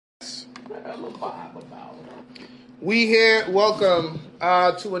I'm a vibe about it. We here, welcome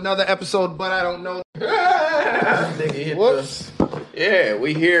to another episode, but I don't know. Whoops. Yeah,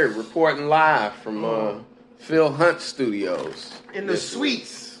 we here reporting live from Phil Hunt Studios. In the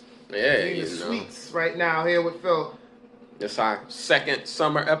suites. Yeah, in the suites right now here with Phil. It's our second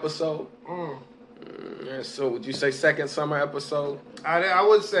summer episode. Yeah, so would you say second summer episode? I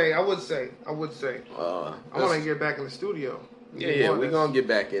would say. I want to get back in the studio. Yeah, we're going to get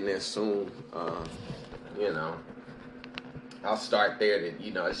back in there soon. I'll start there.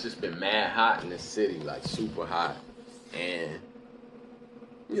 It's just been mad hot in the city, like super hot. And,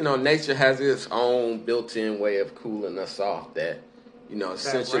 nature has its own built-in way of cooling us off that,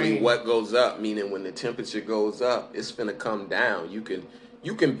 essentially what goes up, meaning when the temperature goes up, it's going to come down. You can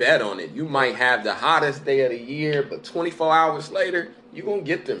bet on it. You might have the hottest day of the year, but 24 hours later, you're going to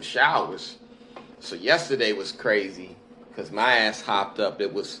get them showers. So yesterday was crazy because my ass hopped up.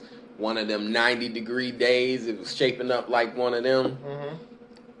 It was one of them 90-degree days. It was shaping up like one of them. Mm-hmm.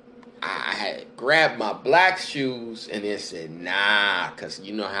 I had grabbed my black shoes and then said, nah, because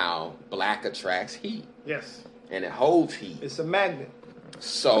you know how black attracts heat. Yes. And it holds heat. It's a magnet.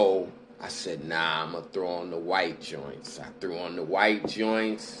 So I said, nah, I'm going to throw on the white joints. I threw on the white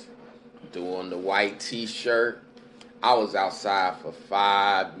joints, threw on the white T-shirt. I was outside for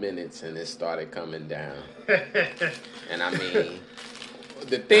 5 minutes and it started coming down. And I mean,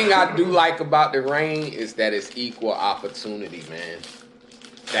 the thing I do like about the rain is that it's equal opportunity, man.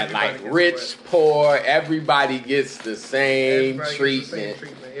 That everybody like rich, poor, everybody gets the same treatment.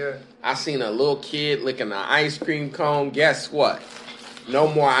 Yeah. I seen a little kid licking an ice cream cone. Guess what?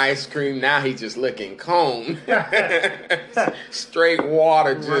 No more ice cream. Now he just licking cone. Straight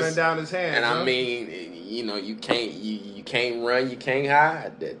water just running down his hands. And I mean, you can't run, you can't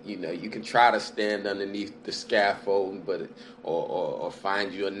hide. That you can try to stand underneath the scaffold, but or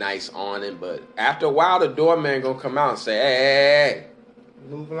find you a nice awning. But after a while, the doorman gonna come out and say, "Hey,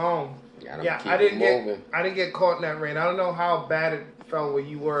 move along." Yeah, I didn't get caught in that rain. I don't know how bad it felt where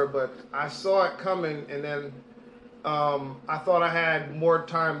you were, but I saw it coming, and then I thought I had more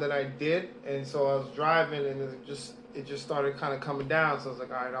time than I did, and so I was driving, and it just started kind of coming down. So I was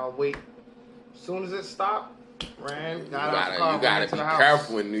like, all right, I'll wait. As soon as it stopped, ran, got out the car, you gotta be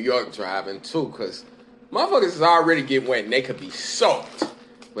careful in New York driving too, because motherfuckers already get wet and they could be soaked.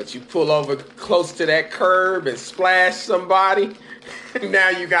 But you pull over close to that curb and splash somebody, now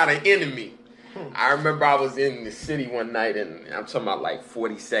you got an enemy. I remember I was in the city one night, and I'm talking about like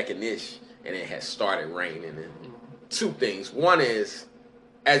 42nd-ish, and it had started raining. And two things. One is,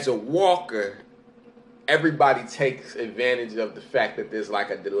 as a walker, everybody takes advantage of the fact that there's like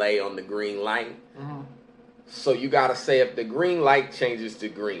a delay on the green light. Mm-hmm. So you got to say if the green light changes to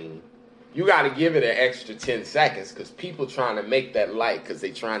green, you got to give it an extra 10 seconds because people trying to make that light because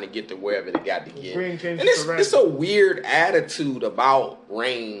they trying to get to wherever they got to get. Green changes and it's a weird attitude about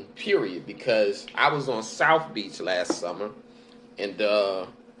rain, period, because I was on South Beach last summer and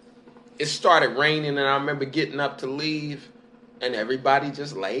it started raining and I remember getting up to leave and everybody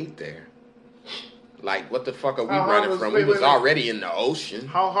just laid there. Like, what the fuck are we running from? We was already in the ocean.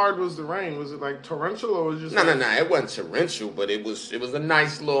 How hard was the rain? Was it like torrential or was it just... No. It wasn't torrential, but it was a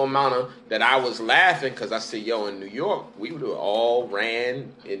nice little amount of... That I was laughing because I said, yo, in New York, we would have all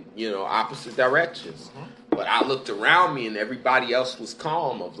ran in, opposite directions. Mm-hmm. But I looked around me and everybody else was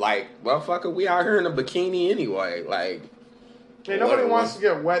calm of like, motherfucker, we out here in a bikini anyway. Like... Hey, nobody wants to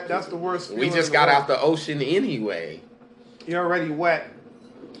get wet. That's the worst feeling. We just got out the ocean anyway. You're already wet.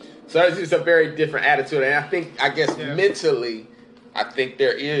 So it's just a very different attitude. And I guess mentally, I think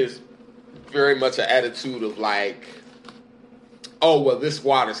there is very much an attitude of like, oh, well, this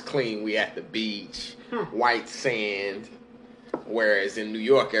water's clean. We at the beach, white sand. Whereas in New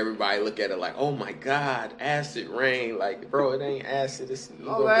York, everybody look at it like, oh, my God, acid rain. Like, bro, it ain't acid. You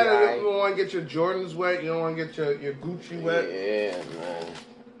don't want to get your Jordans wet. You don't want to get your Gucci wet. Yeah, man.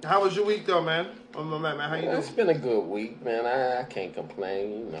 How was your week, though, man? Oh, man, how you doing? It's been a good week, man. I can't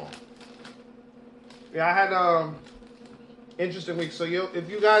complain, Yeah, I had interesting week. So if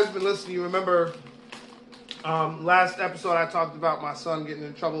you guys been listening, you remember last episode I talked about my son getting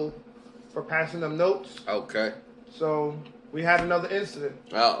in trouble for passing them notes. Okay. So we had another incident.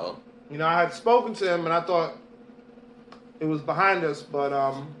 Uh-oh. I had spoken to him, and I thought it was behind us, but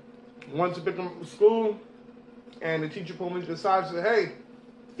went to pick him from school, and the teacher pulled me to the side and said, hey,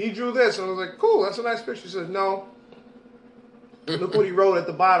 he drew this. And I was like, cool, that's a nice picture. He said, no. Look what he wrote at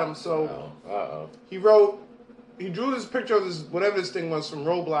the bottom. So he drew this picture of this, whatever this thing was from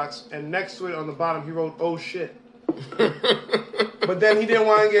Roblox, and next to it on the bottom, he wrote, oh shit. But then he didn't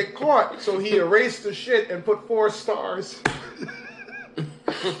want to get caught, so he erased the shit and put 4 stars.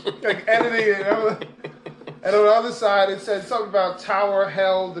 like editing it. And on the other side, it said something about Tower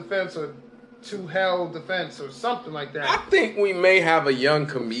Hell Defense or To Hell Defense or something like that. I think we may have a young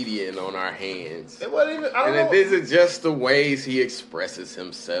comedian on our hands. It wasn't even, I don't know. And these are just the ways he expresses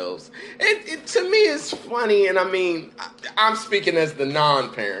himself. It to me is funny, and I mean, I'm speaking as the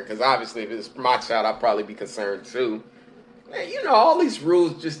non-parent, because obviously if it's my child, I'd probably be concerned too. Man, you know, all these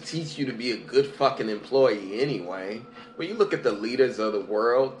rules just teach you to be a good fucking employee anyway. When you look at the leaders of the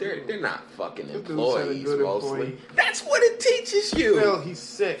world, they're not fucking employees mostly. That's what it teaches you. Phil, he's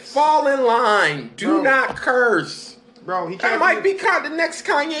 6. Fall in line. Do not curse. Bro, he can't. That might be the next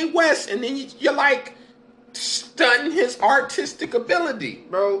Kanye West, and then you're like stunting his artistic ability.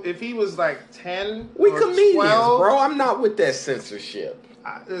 Bro, if he was like 10, we or comedians, 12, bro. I'm not with that censorship.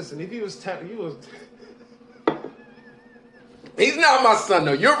 Listen, if he was 10, he was. He's not my son,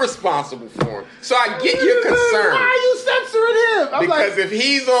 though. You're responsible for him. So I get your concern. Why are you censoring him? Because if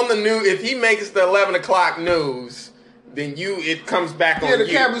he's on the news, if he makes the 11 o'clock news, then it comes back on you. Yeah, the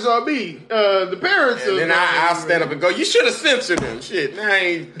camera's on me. The parents. And then I'll stand up and go, you should have censored him. Shit, now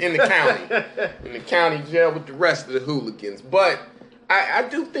he's in the county. In the county jail with the rest of the hooligans. But I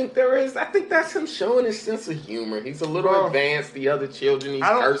do think I think that's him showing his sense of humor. He's a little advanced. The other children, he's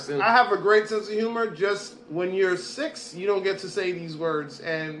cursing. I have a great sense of humor. Just when you're 6, you don't get to say these words.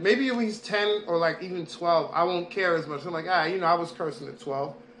 And maybe when he's 10 or like even 12, I won't care as much. I'm like, I was cursing at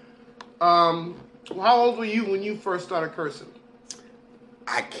 12. How old were you when you first started cursing?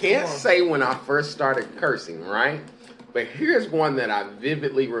 I can't say when I first started cursing, right? But here's one that I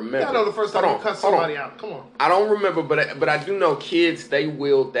vividly remember. I know the first time you cut somebody out. Come on. I don't remember, but I do know kids. They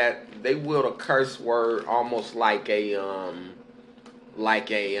wield a curse word almost like a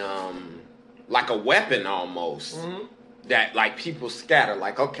weapon almost. Mm-hmm. That like people scatter.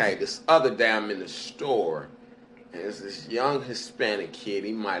 Like, okay, this other day I'm in the store, and there's this young Hispanic kid.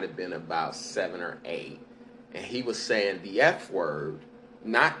 He might have been about 7 or 8, and he was saying the F word,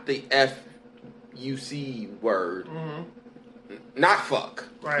 not the F-U-C word, not fuck,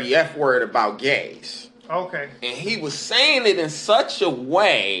 right. The F word about gays. Okay. And he was saying it in such a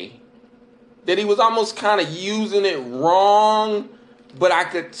way that he was almost kind of using it wrong, but I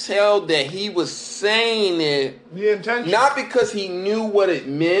could tell that he was saying it the intention, not because he knew what it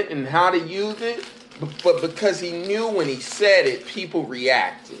meant and how to use it, but because he knew when he said it, people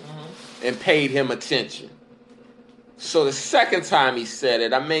reacted and paid him attention. So the second time he said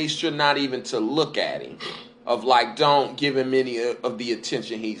it, I made sure not even to look at him, of like, don't give him any of the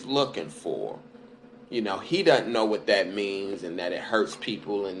attention he's looking for. You know, he doesn't know what that means and that it hurts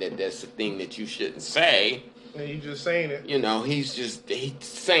people and that that's a thing that you shouldn't say. And he's just saying it. You know, he's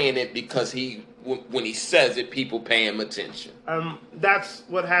saying it because when he says it, people pay him attention. That's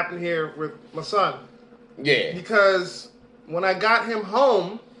what happened here with my son. Yeah. Because when I got him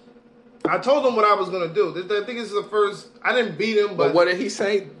home, I told him what I was going to do. I think this is the first... I didn't beat him, but... what did he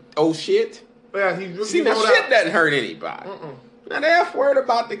say? Oh, shit? Yeah, See, now shit doesn't hurt anybody. Now, the F word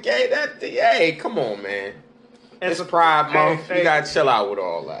about the gay, hey, come on, man. It's Pride Month. You got to chill out with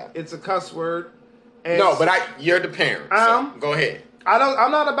all that. It's a cuss word. No, but you're the parent, so go ahead.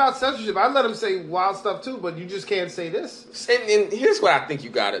 I'm not about censorship. I let him say wild stuff, too, but you just can't say this. And here's what I think you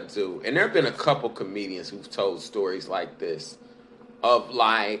got to do. And there have been a couple comedians who've told stories like this of,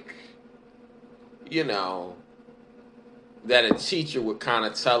 like... you know, that a teacher would kind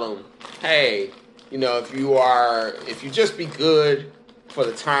of tell them, hey, you know, if you just be good for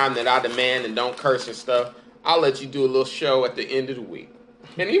the time that I demand and don't curse and stuff, I'll let you do a little show at the end of the week.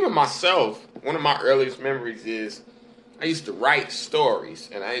 And even myself, one of my earliest memories is I used to write stories,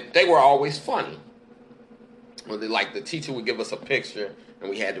 and they were always funny. Like the teacher would give us a picture, and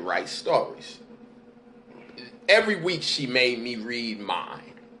we had to write stories. Every week she made me read mine.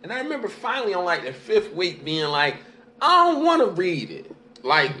 And I remember finally on like the 5th week being like, I don't want to read it.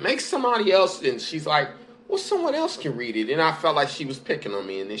 Like, make somebody else. And she's like, well, someone else can read it. And I felt like she was picking on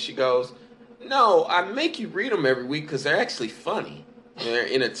me. And then she goes, no, I make you read them every week because they're actually funny. And they're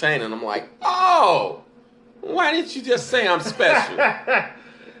entertaining. I'm like, oh, why didn't you just say I'm special?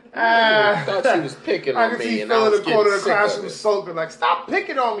 I thought she was picking on me. And I was getting corner of the classroom sulking like, stop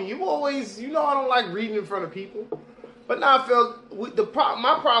picking on me. You always, I don't like reading in front of people. But now I feel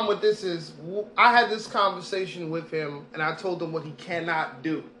my problem with this is I had this conversation with him and I told him what he cannot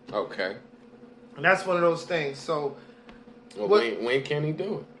do. Okay. And that's one of those things. So, when can he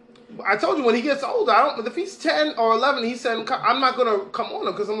do it? I told you when he gets older. If he's 10 or 11, he said I'm not gonna come on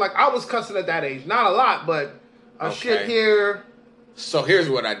him because I'm like I was cussing at that age, not a lot, but shit here. So here's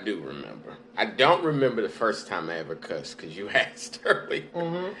what I do remember. I don't remember the first time I ever cussed because you asked earlier.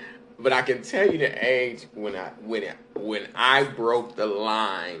 Mm-hmm. But I can tell you the age when I broke the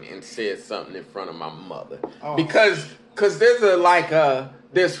line and said something in front of my mother. Oh. Because there's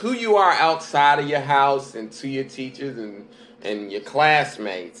there's who you are outside of your house and to your teachers and your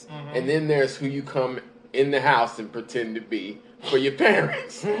classmates, and then there's who you come in the house and pretend to be for your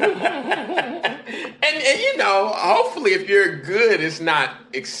parents. and you know, hopefully if you're good, it's not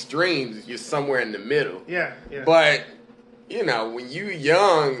extremes. You're somewhere in the middle. Yeah. But you know, when you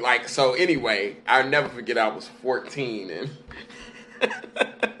young, like, so anyway, I'll never forget I was 14 and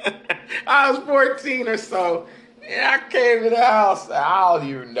I was 14 or so. And I came to the house, I don't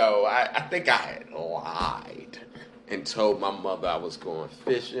even know. I think I had lied and told my mother I was going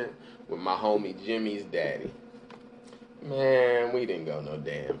fishing with my homie Jimmy's daddy. Man, we didn't go no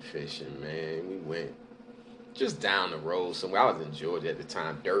damn fishing, man. We went just down the road somewhere. I was in Georgia at the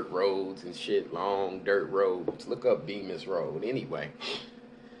time. Dirt roads and shit, long dirt roads. Look up Bemis Road. Anyway,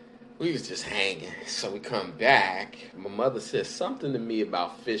 we was just hanging. So we come back. My mother says something to me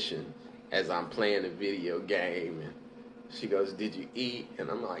about fishing as I'm playing a video game. And she goes, "Did you eat?" And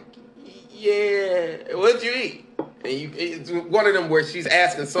I'm like, "Yeah." "What'd you eat?" And it's one of them where she's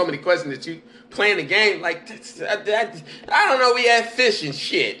asking so many questions that you playing the game like, I don't know, we had fish and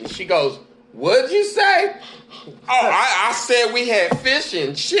shit. And she goes, "What'd you say?" "Oh, I said we had fish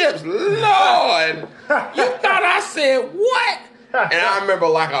and chips." "Lord, you thought I said what?" And I remember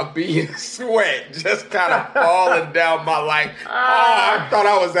like a bead of sweat just kind of falling down my I thought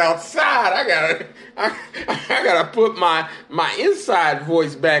I was outside. I gotta put my inside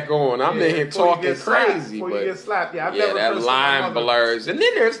voice back on. I'm in here talking crazy. Before you get slapped. Yeah, I've yeah, never that line blurs. And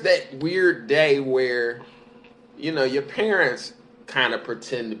then there's that weird day where, you know, your parents kind of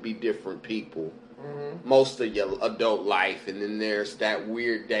pretend to be different people most of your adult life, and then there's that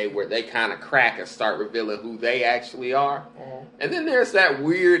weird day where they kind of crack and start revealing who they actually are. And then there's that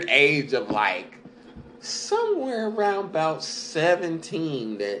weird age of like somewhere around about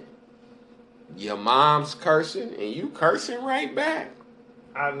 17 that your mom's cursing and you cursing right back.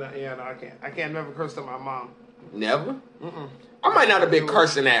 I can't. I can't never curse at my mom. Never? I might not have been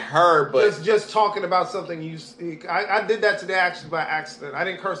cursing at her, but just talking about something I did that today actually by accident. I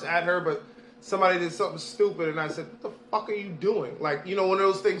didn't curse at her, but somebody did something stupid, and I said, "What the fuck are you doing?" Like, you know, one of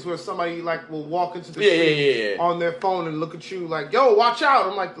those things where somebody like will walk into the street on their phone and look at you like, "Yo, watch out!"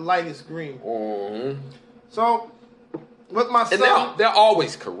 I'm like, the light is green. So, with my son, and they'll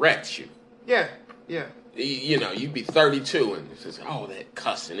always correct you. Yeah. You know, you'd be 32 and it's just, "Oh, that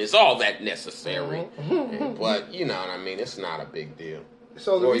cussing is all that necessary." But you know what I mean? It's not a big deal.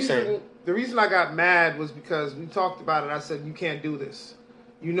 So the reason I got mad was because we talked about it. I said, "You can't do this.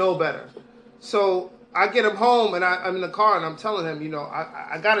 You know better." So I get him home, and I'm in the car, and I'm telling him, you know,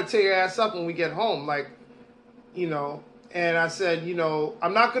 I got to tear your ass up when we get home. Like, you know, and I said, you know,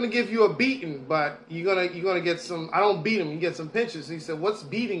 I'm not going to give you a beating, but you're gonna get some, I don't beat him, you get some pinches. And he said, "What's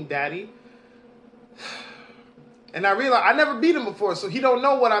beating, Daddy?" And I realized I never beat him before, so he don't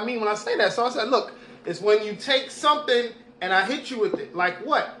know what I mean when I say that. So I said, "Look, it's when you take something and I hit you with it." "Like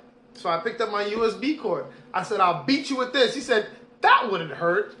what?" So I picked up my USB cord. I said, "I'll beat you with this." He said, "That wouldn't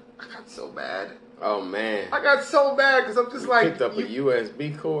hurt." I got so mad. Oh man! I got so mad because I'm just like, picked up a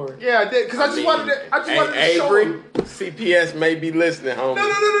USB cord. Yeah, I did because I just wanted to show him. CPS may be listening, homie.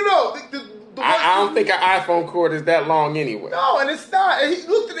 No. I don't think an iPhone cord is that long anyway. No, and it's not. And he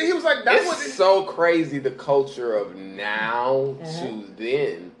looked at it. He was like, "That's it's so crazy." The culture of now to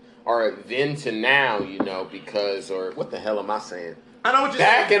then, or then to now, you know, because or what the hell am I saying? I know what you're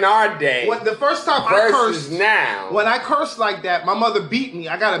Back saying. in our day, the first time I cursed, now, when I cursed like that, my mother beat me.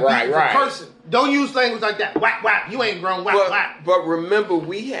 I got a beat for cursing. Don't use language like that. Whack, whack. You ain't grown. Whack, whack. But remember,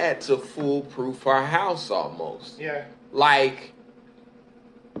 we had to foolproof our house almost. Yeah. Like,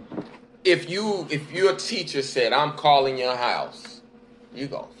 if your teacher said, "I'm calling your house," you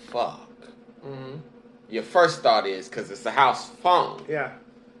go, "Fuck." Your first thought is, because it's a house phone. Yeah.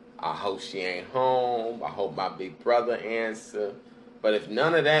 I hope she ain't home. I hope my big brother answer. But if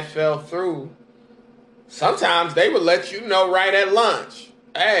none of that fell through, sometimes they would let you know right at lunch.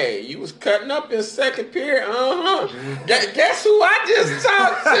 "Hey, you was cutting up in second period." Guess who I just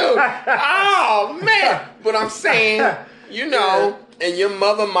talked to? Oh, man. But I'm saying, you know, and your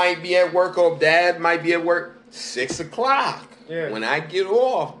mother might be at work or dad might be at work 6 o'clock. Yeah. When I get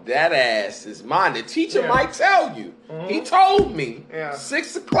off, that ass is mine. The teacher might tell you. He told me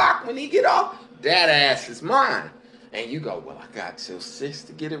 6 o'clock when he get off, that ass is mine. And you go, "Well, I got till 6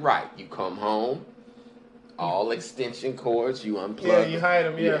 to get it right." You come home, all extension cords, you unplug. Yeah, you hide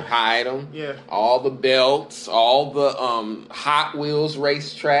them. You hide them. Yeah. All the belts, all the Hot Wheels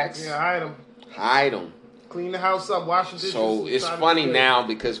racetracks. Yeah, hide them. Hide them. clean the house up, wash the dishes. So it's funny now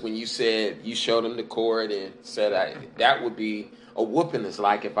because when you said you showed him the cord and said that would be a whooping is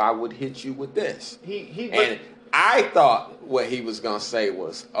like if I would hit you with this. And I thought what he was gonna say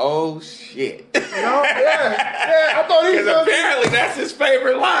was, "Oh shit." Yeah. I thought he was because apparently that's his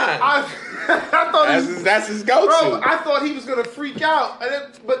favorite line. I thought that's his go-to. Bro, I thought he was gonna freak out,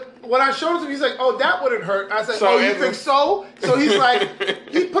 but when I showed it to him, he's like, "Oh, that wouldn't hurt." I said, "Oh, you think so?" So he's like,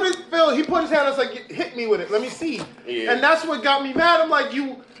 he put his hand. I was like, "Hit me with it. Let me see." Yeah. And that's what got me mad. I'm like,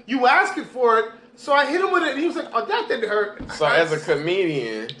 "You asking for it?" So I hit him with it, and he was like, "Oh, that didn't hurt." So as a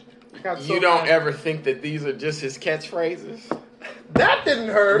comedian, you don't ever think that these are just his catchphrases? That didn't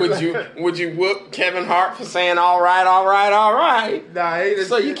hurt. Would you whoop Kevin Hart for saying all right, all right, all right? Nah, he didn't.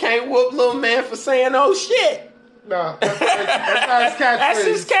 So you can't whoop little man for saying oh shit. No, that's not his catchphrase. That's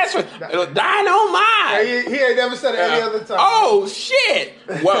his catchphrase. Dynamite. He ain't never said it any other time. Oh shit.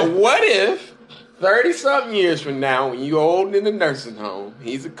 What if 30-something years from now, when you old in the nursing home,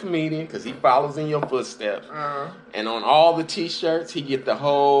 he's a comedian because he follows in your footsteps, and on all the T-shirts, he get the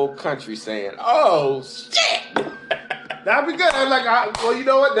whole country saying, "Oh shit." That'd be good. I'm like, well, you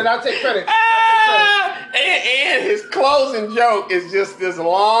know what? Then I'll take credit. And his closing joke is just this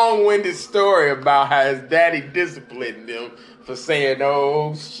long-winded story about how his daddy disciplined him for saying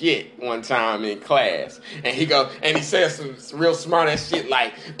 "oh shit" one time in class, and he says some real smart ass shit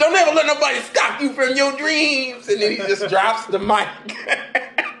like, "Don't ever let nobody stop you from your dreams," and then he just drops the mic,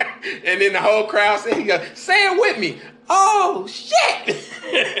 and then the whole crowd says, "He goes, say it with me, oh shit."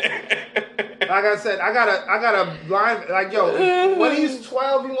 Like I said, I got a line like, yo, when he's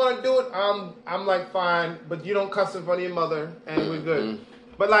 12, you want to do it, I'm like, fine, but you don't cuss in front of your mother, and we're good.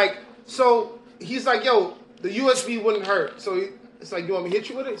 But like, so he's like, yo, the USB wouldn't hurt. So it's like, you want me to hit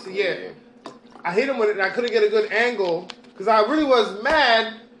you with it? So yeah. I hit him with it, and I couldn't get a good angle because I really was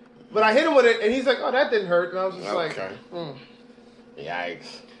mad, but I hit him with it, and he's like, oh, that didn't hurt. And I was just like,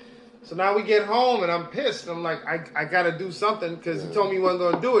 Yikes. So now we get home, and I'm pissed. I'm like, I got to do something because he told me he wasn't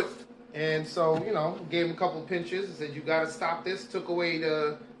going to do it. And so, gave him a couple of pinches and said, you got to stop this. Took away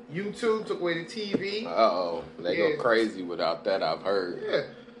the YouTube, took away the TV. Uh-oh. They go crazy without that, I've heard. Yeah.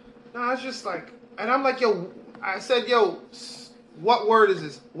 No, it's just like, and I'm like, I said, what word is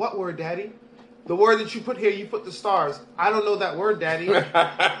this? What word, Daddy? The word that you put here, you put the stars. I don't know that word, Daddy.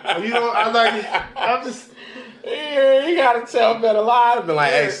 I'm just... Yeah, you gotta tell better lie to be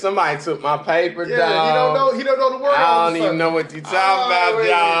like, hey, somebody took my paper, dog. He don't know the word. I don't even know what you talking about,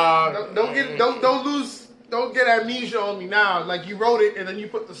 dog. Don't get amnesia on me now. Like you wrote it and then you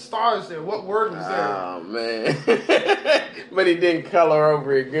put the stars there. What word was there? Oh man. But he didn't color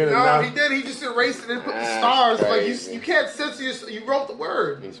over it good enough. No, he did. He just erased it and put the stars. Crazy. Like you can't censor yourself. You wrote the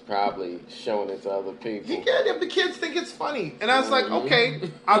word. He's probably showing it to other people. He can if the kids think it's funny. And I was like,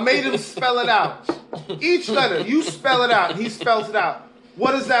 okay, I made him spell it out. Each letter, you spell it out. He spells it out.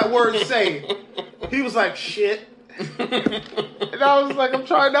 What does that word say? He was like, shit. And I was like, I'm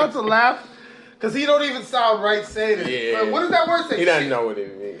trying not to laugh. Because he don't even sound right saying it. Yeah. Like, what does that word say? He doesn't know what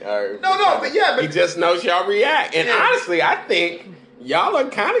it means. But he just knows y'all react. And honestly, I think y'all are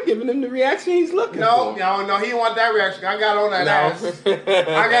kind of giving him the reaction he's looking for. No, he didn't want that reaction. I got on that ass.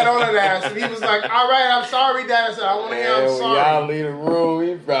 I got on that ass. And he was like, all right, I'm sorry, Dad. I said, I want to hear I'm sorry. When y'all leave the room,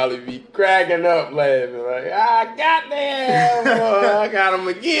 he'd probably be cracking up laughing. Like, goddamn, boy, I got him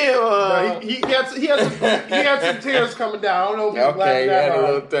again. No, he had some tears coming down. I don't know if he was laughing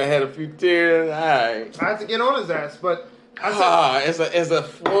at had a few tears. All right. I had to get on his ass, but... as a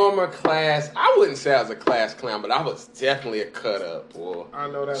former class, I wouldn't say I was a class clown, but I was definitely a cut up, boy. I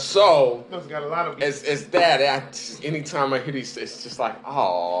know that. So must got a lot of it's that. Anytime I hear these, it's just like,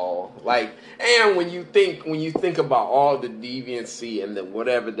 oh, like, and when you think about all the deviancy and the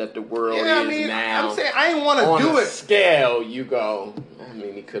whatever that the world is now, I'm saying I didn't want to do it. Scale, you go. I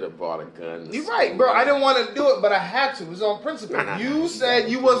mean, he could have bought a gun. You're right, bro. I didn't want to do it, but I had to. It was on principle. You said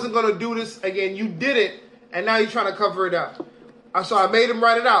you wasn't going to do this again. You did it. And now you're trying to cover it up. So I made him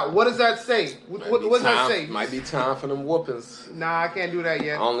write it out. What does that say? What does that say? Might be time for them whoopings. Nah, I can't do that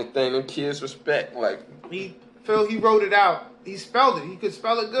yet. Only thing them kids respect, like he wrote it out. He spelled it. He could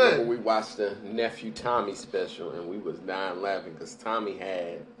spell it good. Remember we watched the Nephew Tommy special, and we was dying laughing because Tommy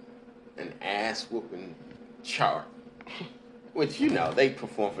had an ass whooping chart. Which, they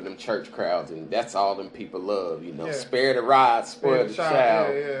perform for them church crowds, and that's all them people love, Spare the rod, spoil the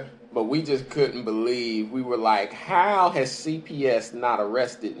child. Yeah. But we just couldn't believe. We were like, how has CPS not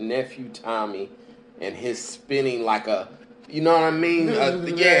arrested Nephew Tommy and his spinning like a, you know what I mean?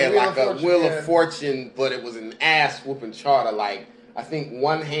 Like a Wheel of Fortune, but it was an ass whooping charter. Like, I think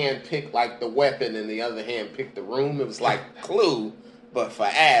one hand picked like the weapon and the other hand picked the room. It was like Clue, but for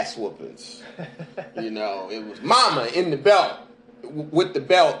ass whoopings. You know, it was mama in the belt, with the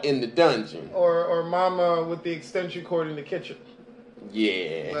belt in the dungeon. Or mama with the extension cord in the kitchen.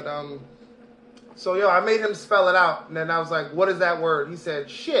 Yeah. But, so, I made him spell it out. And then I was like, what is that word? He said,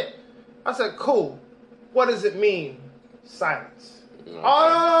 shit. I said, cool. What does it mean? Silence. Okay.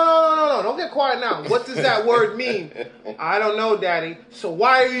 Oh, no. Don't get quiet now. What does that word mean? I don't know, Daddy. So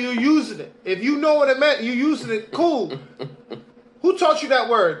why are you using it? If you know what it meant, you using it, cool. Who taught you that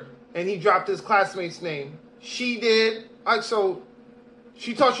word? And he dropped his classmate's name. She did. So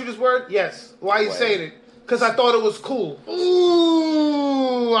she taught you this word? Yes. Why are you saying it? Because I thought it was cool.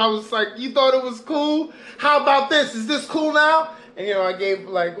 Ooh. I was like, you thought it was cool? How about this? Is this cool now? And, I gave,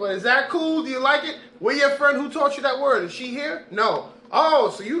 well, is that cool? Do you like it? Where your friend who taught you that word? Is she here? No. Oh,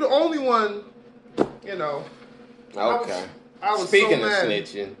 so you the only one, Okay. I was Speaking so of mad.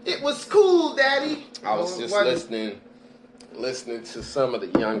 snitching. It was cool, Daddy. I was just listening to some of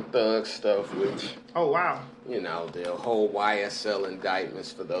the Young Thug stuff, which, oh, wow. The whole YSL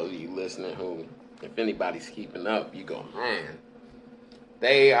indictments, for those of you listening who, if anybody's keeping up, you go, man,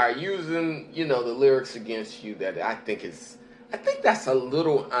 they are using, the lyrics against you that I think that's a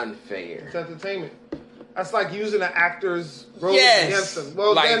little unfair. It's entertainment. That's like using an actor's role Yes. against them.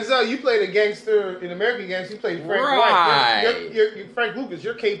 Well, Like- Denzel, you played a gangster in American Gangster. You played Frank Right. White. You're Frank Lucas.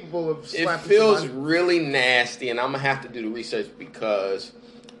 You're capable of It slapping feels somebody. really nasty, and I'm going to have to do the research because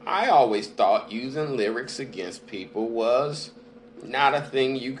I always thought using lyrics against people was not a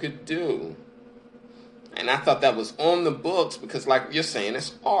thing you could do. And I thought that was on the books because, like you're saying,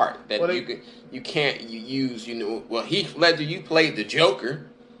 it's art that you can't use. Well, Heath Ledger, you played the Joker,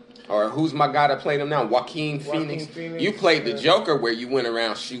 or who's my guy that played him now? Joaquin Phoenix. You played the Joker, where you went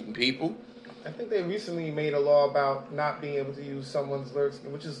around shooting people. I think they recently made a law about not being able to use someone's lyrics,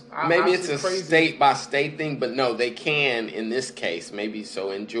 which is Maybe it's a crazy. state by state thing, but no, they can in this case. Maybe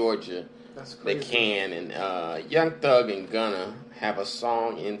so in Georgia, That's crazy. they can. And Young Thug and Gunna have a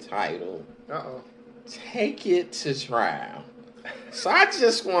song entitled "Take It to Trial." So I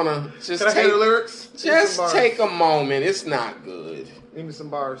just want to Can I hear the lyrics? Just take a moment. It's not good. Give me some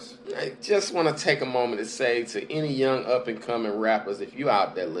bars. I just want to take a moment to say to any young up and coming rappers, if you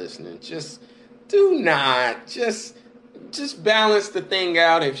out there listening, just do not just balance the thing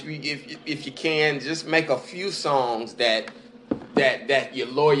out. If you can, just make a few songs that your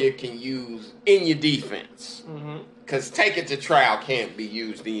lawyer can use in your defense. Because Take It to Trial can't be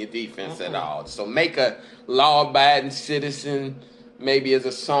used in your defense at all. So make a law-abiding citizen. Maybe as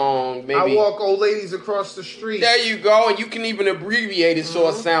a song, maybe I walk old ladies across the street. There you go, and you can even abbreviate it so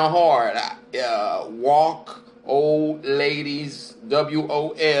it sound hard. Walk old ladies,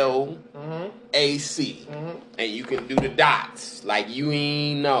 WOLAC, and you can do the dots like you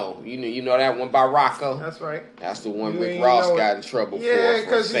ain't know. You know that one by Rocco. That's right. That's the one You Rick ain't Ross know got in trouble Yeah, for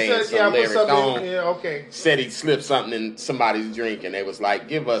because he saying said, some I put lyric something. on. Yeah, okay. Said he slipped something in somebody's drink, and they was like,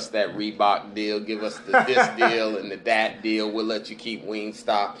 "Give us that Reebok deal, give us this deal and the that deal. We'll let you keep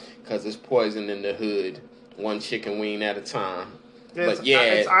Wingstop because it's poison in the hood, one chicken wing at a time." Yeah, But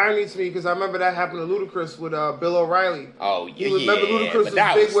it's irony to me because I remember that happened to Ludacris with Bill O'Reilly. Oh yeah, remember Ludacris was but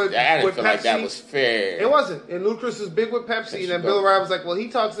that big was, with I didn't with feel like that Pepsi? was fair. It wasn't. And Ludacris was big with Pepsi, and then Bill O'Reilly was like, "Well, he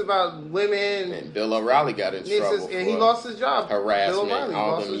talks about women." And Bill O'Reilly got in trouble and he lost his job. Bill harassment O'Reilly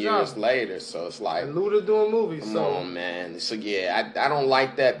all lost them his years job. later. So it's like, And Luda doing movies. come So on, man. So yeah, I don't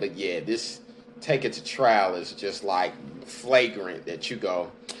like that. But yeah, this Take It to Trial is just like flagrant that you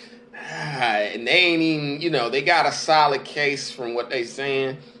go. And they ain't even, they got a solid case from what they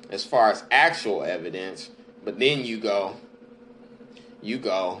saying as far as actual evidence, but then you go,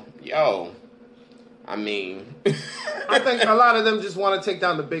 yo, I mean. I think a lot of them just want to take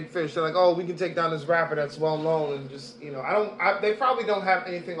down the big fish. They're like, oh, we can take down this rapper that's well known, and just, they probably don't have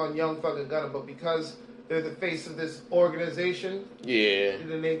anything on Young Thug and Gunna, but because they're the face of this organization, Yeah.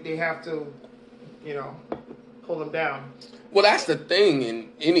 then they have to, pull them down. Well, that's the thing in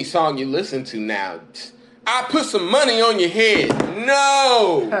any song you listen to now. I put some money on your head.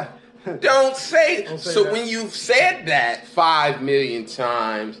 No! Don't say so that. When you've said that 5 million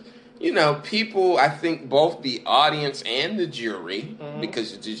times, people, I think both the audience and the jury,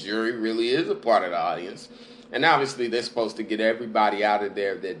 because the jury really is a part of the audience, and obviously they're supposed to get everybody out of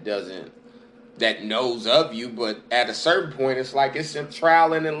there that knows of you, but at a certain point, it's like it's a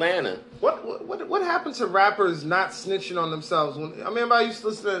trial in Atlanta. What happened to rappers not snitching on themselves? I used to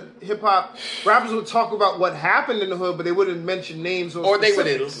listen to hip hop. Rappers would talk about what happened in the hood, but they wouldn't mention names or they would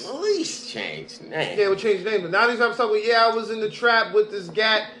at specifics. least change names. Yeah, they would change names. But now these rappers talk about, I was in the trap with this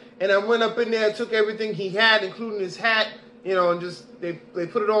gat, and I went up in there and took everything he had, including his hat, and just they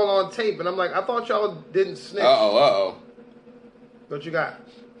put it all on tape. And I'm like, I thought y'all didn't snitch. Uh-oh. What you got?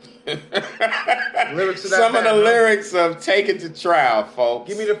 Lyrics to that Some of the band, huh? lyrics of Take It to Trial, folks.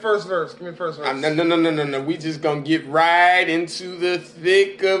 Give me the first verse. No. We just gonna get right into the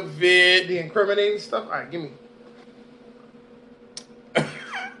thick of it. The incriminating stuff? All right, give me.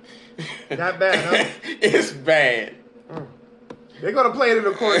 Not bad, huh? It's bad. They're going to play it in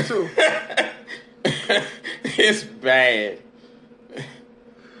the court, too. It's bad.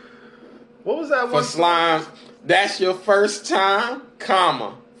 What was that For one? slime, that's your first time,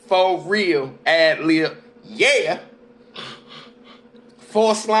 comma, for real, ad lib, yeah.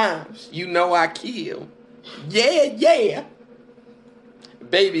 For slimes, you know I kill. Yeah.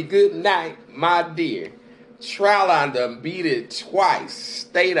 Baby, good night, my dear. Trial I'm done beat it twice.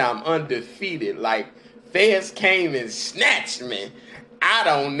 State I'm undefeated. Like feds came and snatched me. I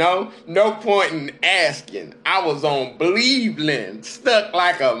don't know. No point in asking. I was on Cleveland, stuck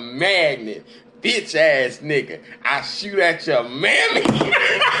like a magnet. Bitch ass nigga. I shoot at your mammy.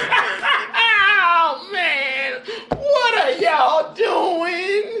 Oh man. What are y'all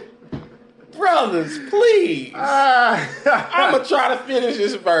doing? Brothers, please. I'm going to try to finish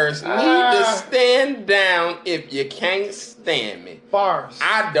this verse. Need to stand down if you can't stand me. Bars.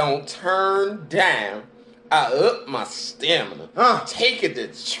 I don't turn down. I up my stamina. Take it to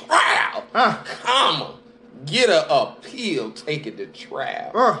trial. Comma. Get a appeal. Take it to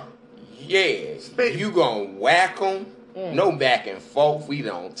trial. Yeah. You gonna whack them? No back and forth. We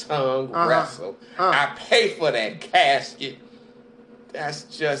don't tongue wrestle. I pay for that casket. That's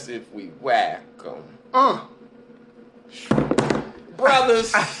just if we whack them.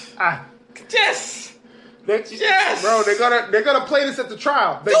 Brothers, just Bro, they're gonna play this at the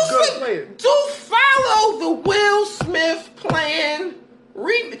trial. They're gonna play it. Do follow the Will Smith plan.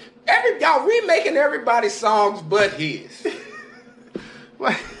 Y'all remaking everybody's songs but his.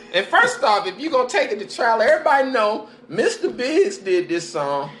 What? And first off, if you're gonna take it to trial, everybody know Mr. Biggs did this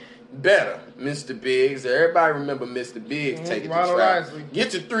song better. Mr. Biggs. Everybody remember Mr. Biggs take it to trial. Isley.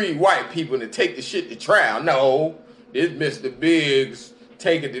 Get your 3 white people to take the shit to trial. No, this Mr. Biggs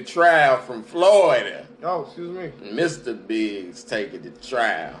take it to trial from Florida. Oh, excuse me. Mr. Biggs take it to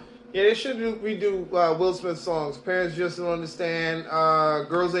trial. Yeah, they should redo Will Smith songs. Parents Just Don't Understand.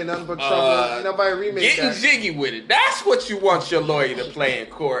 Girls Ain't Nothing But Trouble. Ain't nobody remake Getting that. jiggy with it. That's what you want your lawyer to play in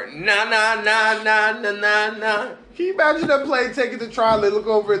court. Nah. Can you imagine them playing Take It to Trial? They look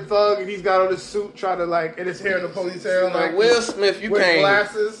over at Thug and he's got on his suit trying to and his hair in a ponytail. Like Will Smith, you with can't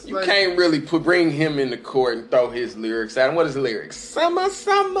glasses. You can't really bring him into court and throw his lyrics at him. What is the lyrics?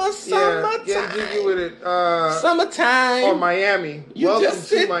 Summertime. Get jiggy with it. Summertime. Or Miami. You Welcome just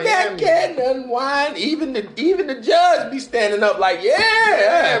to sit Miami. back and unwind. Even the judge be standing up like,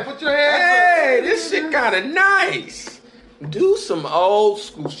 yeah, put your hands up. Hey, this shit kind of nice. Do some old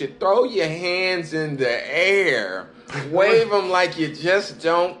school shit. Throw your hands in the air. Wave them like you just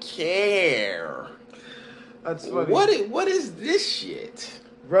don't care. That's funny. What is this shit?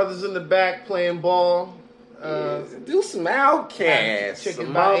 Brothers in the back playing ball. Do some Outkast. Chicken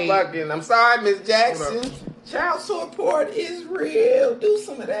Some bite. motherfucking. I'm sorry, Miss Jackson. Child support is real. Do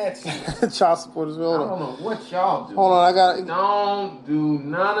some of that shit. Child support is real. I don't know what y'all do. Hold on, I got it. Don't do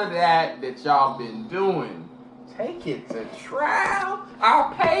none of that y'all been doing. Take it to trial.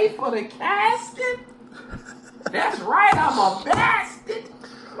 I'll pay for the casket. That's right, I'm a bastard.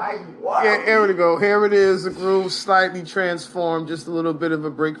 Like what? Yeah, here we go. Here it is. The groove slightly transformed. Just a little bit of a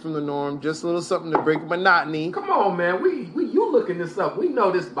break from the norm. Just a little something to break monotony. Come on, man. You looking this up. We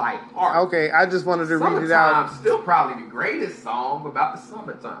know this by heart. Okay, I just wanted to read it out. Summertime still probably the greatest song about the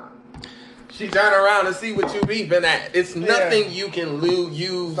summertime. She turned around and see what you beefing at. It's nothing you can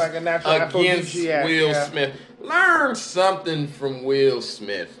use like a natural against aphrodisiac, Will Smith. Learn something from Will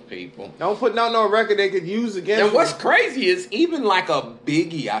Smith, people. Don't put no record they could use against And what's him. crazy is even like a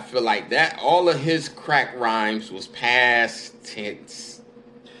Biggie, I feel like that all of his crack rhymes was past tense.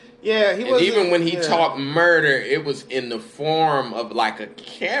 Yeah, he was. Even when he talked murder, it was in the form of like a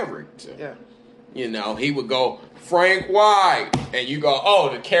character. Yeah. You know, he would go, Frank White. And you go, oh,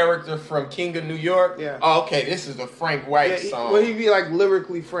 the character from King of New York? Yeah. Oh, okay, this is a Frank White song. Well, he'd be like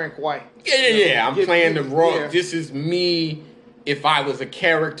lyrically Frank White. Yeah. I'm playing the role. Yeah. This is me if I was a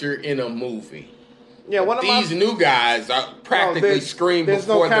character in a movie. Yeah, one of These new guys are practically scream there's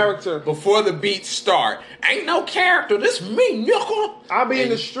before no character. before the beats start. Ain't no character. This me, nigga. I'll be in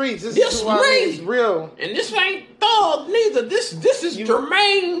And the streets. This this is who I mean. me. It's real. And this ain't Thug neither. This is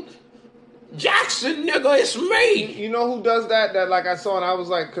Jermaine Jackson, nigga. It's me. You know who does that? That like I saw and I was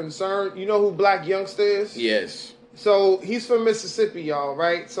like concerned. You know who Black Youngster is? Yes. So he's from Mississippi, y'all,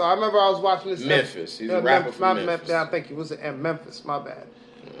 right? So I remember I was watching this. Memphis. He's a rapper from Memphis. I think he was in Memphis. My bad.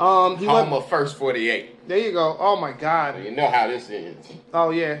 He Home of First 48. There you go. Oh my God. You know how this ends. Oh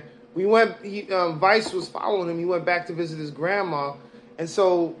yeah. We went. Vice was following him. He went back to visit his grandma, and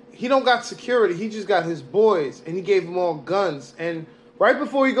so he don't got security. He just got his boys, and he gave them all guns. And right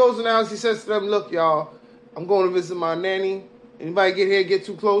before he goes in the house, he says to them, "Look, y'all, I'm going to visit my nanny. Anybody get here, get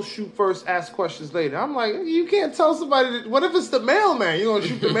too close, shoot first, ask questions later." I'm like, you can't tell somebody that, what if it's the mailman? You gonna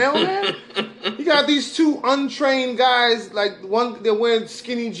shoot the mailman? You got these two untrained guys, like one, they're wearing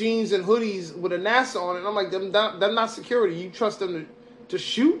skinny jeans and hoodies with a NASA on it. And I'm like, them not security. You trust them to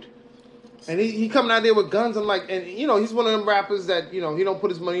shoot? And he coming out there with guns. I'm like, and you know, he's one of them rappers that, you know, he don't put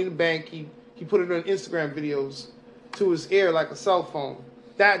his money in the bank. He put it on Instagram videos to his ear like a cell phone.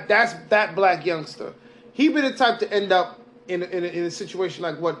 That's that black youngster. He be the type to end up in a situation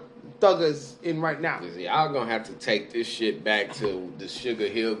like what Thugger's in right now. Y'all gonna have to take this shit back to the Sugar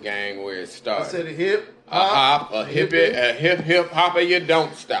Hill Gang where it started. I said a hip, hop, a hip hopper, you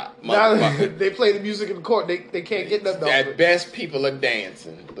don't stop. Now they play the music in the court. They can't get nothing. At best, people are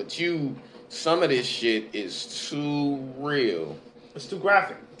dancing, but some of this shit is too real. It's too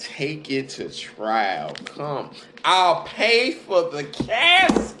graphic. Take it to trial. Come, I'll pay for the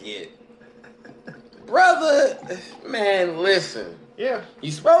casket. Brother, man, listen. Yeah.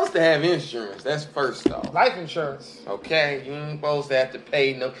 You're supposed to have insurance. That's first off. Life insurance. Okay? You ain't supposed to have to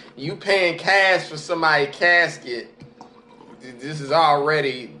pay no. You paying cash for somebody's casket. This is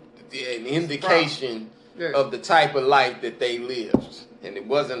already an indication of the type of life that they lived. And it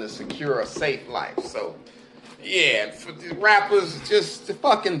wasn't a secure or safe life. So, yeah, for the rappers, just to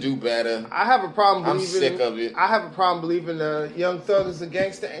fucking do better. I have a problem believing... I'm sick of it. I have a problem believing Young Thug is a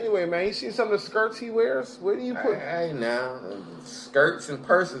gangster anyway, man. You see some of the skirts he wears? Where do you put... Hey, now, skirts and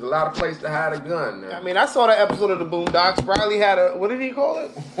purses, a lot of places to hide a gun now. I mean, I saw that episode of the Boondocks. Riley had what did he call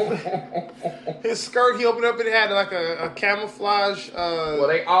it? His skirt, he opened up and it had like a camouflage... Well,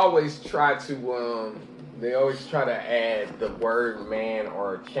 they always try to add the word man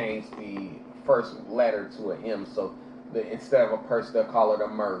or change the first letter to an M, so instead of a purse, they'll call it a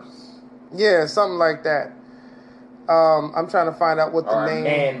merce. Yeah, something like that. I'm trying to find out what the name... Or a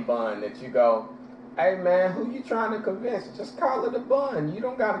man bun that you go, hey man, who you trying to convince? Just call it a bun. You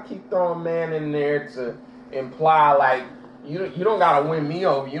don't got to keep throwing man in there to imply like, you don't got to win me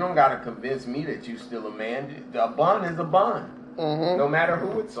over. You don't got to convince me that you still a man. A bun is a bun. Mm-hmm. No matter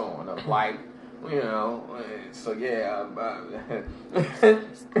who it's on. Like, you know, so yeah.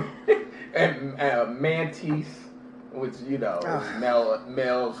 And mantis, which, you know,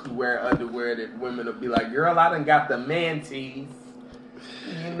 males who wear underwear that women will be like, girl, I done got the mantis.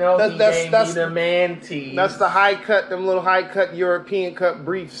 You know, that's the mantis. That's the high cut, them little high cut European cut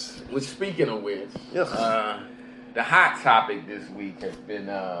briefs. Which, speaking of which, yes. The hot topic this week has been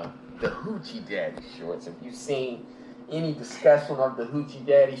the Hoochie Daddy shorts. Have you seen any discussion of the Hoochie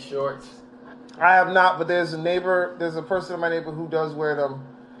Daddy shorts? I have not, but there's a person in my neighborhood who does wear them.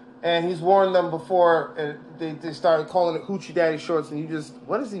 And he's worn them before, and they started calling it Hoochie Daddy shorts. And you just,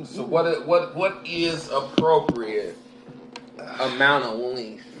 what is he? So what is appropriate amount of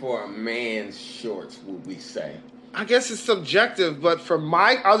length for a man's shorts? Would we say? I guess it's subjective, but for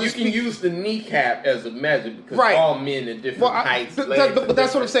you can use the kneecap as a measure because all men are different heights. But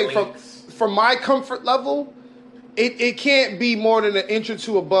that's what I'm saying. From my comfort level. It can't be more than an inch or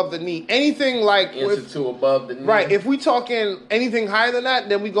two above the knee. Anything like... Inch or two above the knee. Right. If we talking anything higher than that,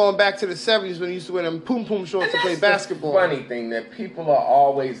 then we going back to the 70s when you used to wear them poom-poom shorts to play basketball. That's the funny thing, that people are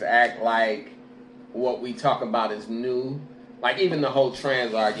always act like what we talk about is new. Like even the whole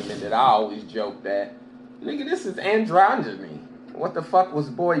trans argument that I always joke that, nigga, this is androgyny. What the fuck was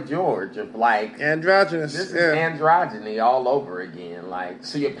Boy George of like... Androgynous. This is androgyny all over again. Like,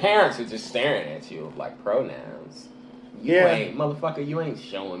 so your parents are just staring at you of like pronouns. You ain't, motherfucker, you ain't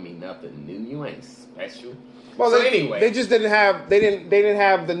showing me nothing new. You ain't special. Well, anyway, they just didn't have they didn't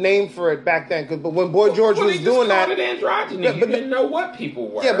have the name for it back then. But when Boy George was doing that, it androgyny. You didn't know what people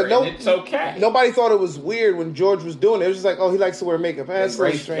were. Yeah, but it's okay. Nobody thought it was weird when George was doing it. It was just like, oh, he likes to wear makeup. That's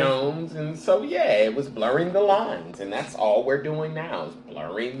Grace Jones, and so it was blurring the lines, and that's all we're doing now is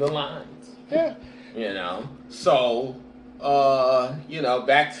blurring the lines. Yeah, you know. So,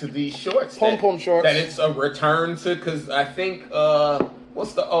 back to these shorts. Pom shorts. That it's a return to, because I think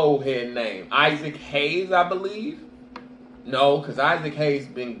what's the old head name? Isaac Hayes, I believe. No, because Isaac Hayes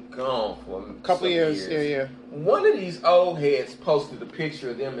been gone for a couple of years. Yeah. One of these old heads posted a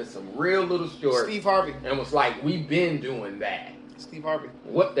picture of them in some real little shorts. Steve Harvey. And was like, we've been doing that. Steve Harvey.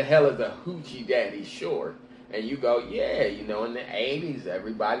 What the hell is a Hoochie Daddy short? And you go, yeah, you know, in the 80s,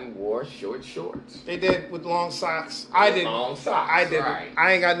 everybody wore short shorts. They did with long socks. I did. Long socks. I did. Right.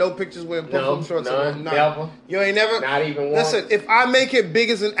 I ain't got no pictures wearing pum-pum shorts. None. You ain't never. Not even one. Listen, if I make it big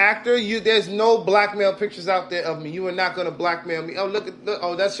as an actor, there's no blackmail pictures out there of me. You are not going to blackmail me. Oh, look,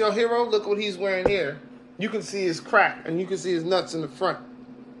 oh, that's your hero? Look what he's wearing here. You can see his crack, and you can see his nuts in the front.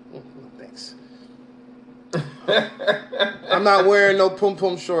 Thanks. I'm not wearing no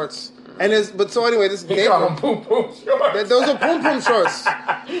pum-pum shorts. So anyway, this he called them pum pum shorts. Those are pum pum shorts.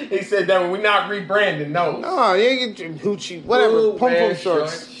 He said that we're not rebranding those. No, you ain't get hoochie, whatever. Pum pum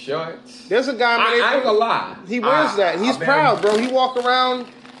shorts. Shorts. There's a guy. I ain't gonna lie. He wears that. He's proud, bro. He walk around.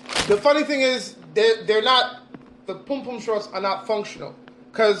 The funny thing is, they're not. The pum pum shorts are not functional.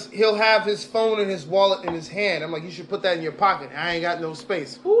 Because he'll have his phone and his wallet in his hand. I'm like, you should put that in your pocket. I ain't got no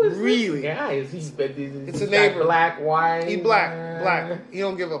space. Who is really? This guy? Is he? It's a neighbor. Black, white. He black. He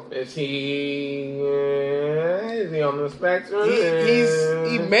don't give a. Is he on the spectrum?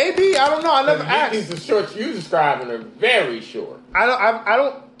 He maybe. I don't know. I never asked. The shorts you describing are very short. I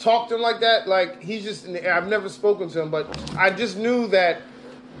don't talk to him like that. Like he's just in the air. I've never spoken to him, but I just knew that.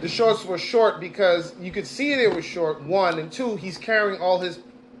 The shorts were short because you could see they were short, one. And two, he's carrying all his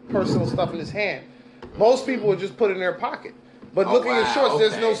personal stuff in his hand. Most people would just put it in their pocket. But looking at shorts,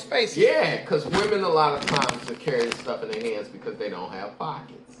 there's no space. Yeah, because women a lot of times are carrying stuff in their hands because they don't have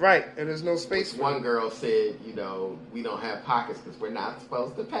pockets. Right, and there's no space for One girl said, you know, we don't have pockets because we're not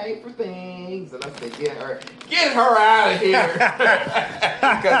supposed to pay for things. And I said, get her out of here.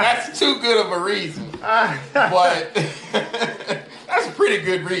 Because that's too good of a reason. But that's a pretty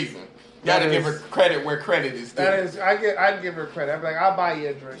good reason. Got to give her credit where credit is due. That is, I'd give her credit. I'd be like, I'll buy you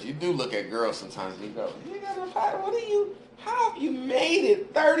a drink. You do look at girls sometimes and you go, you got no pocket. How have you made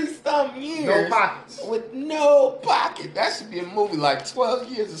it 30-some years? No pockets. With no pocket. That should be a movie like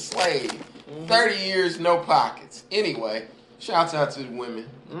 12 Years a Slave. 30 years, no pockets. Anyway, shouts out to the women,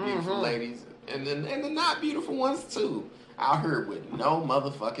 beautiful ladies, and the not beautiful ones too. Out here with no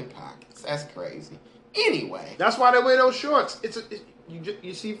motherfucking pockets. That's crazy. Anyway. That's why they wear those shorts.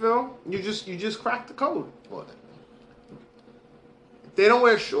 You see, Phil? You just cracked the code. What? If they don't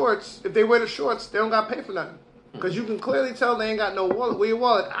wear shorts, if they wear the shorts, they don't got to pay for nothing. Because you can clearly tell they ain't got no wallet. Where your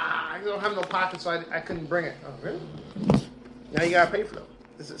wallet? I don't have no pocket, so I couldn't bring it. Oh, really? Now you got to pay for them.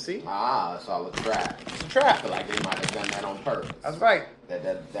 See? It's all a trap. It's a trap. I feel like they might have done that on purpose. That's right.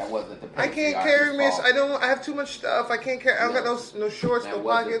 That wasn't the I can't carry me. I have too much stuff. I can't carry. I don't got no shorts, no pockets. That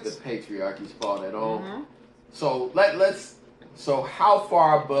wasn't the patriarchy's fault at all. Mm-hmm. So let's. So how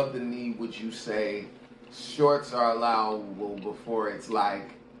far above the knee would you say shorts are allowable before it's like,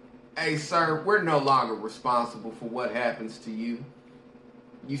 hey, sir, we're no longer responsible for what happens to you.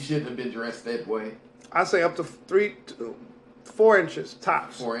 You shouldn't have been dressed that way. I say up to 4 inches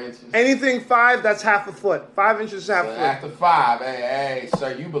tops. 4 inches. Anything 5, that's half a foot. 5 inches is half a foot. After 5, hey,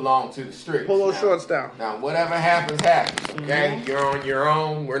 sir, you belong to the streets. Pull those shorts down. Now, whatever happens, happens. Okay, You're on your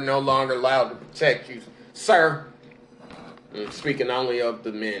own. We're no longer allowed to protect you, sir. I'm speaking only of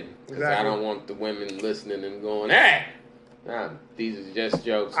the men, because I don't want the women listening and going, hey. These are just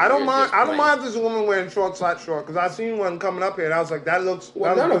jokes. I don't mind if there's a woman wearing shorts not short, because I seen one coming up here and I was like, that looks.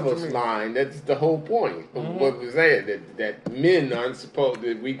 Well, none of us lying. That's the whole point of what we're saying. That men aren't supposed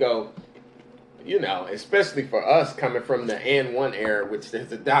to. We go, you know, especially for us coming from the N1 era, which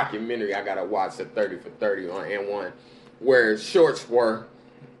there's a documentary I gotta watch, the 30 for 30 on N1, where shorts were.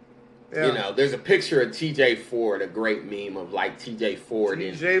 Yeah. You know, there's a picture of T.J. Ford, a great meme of like T.J. Ford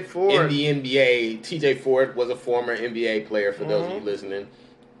in the NBA. T.J. Ford was a former NBA player, for those of you listening.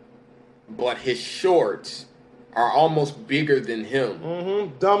 But his shorts are almost bigger than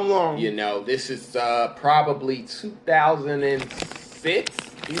him. Dumb long. You know, this is probably 2006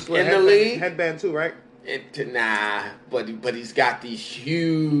 in the league. Headband too, right? But he's got these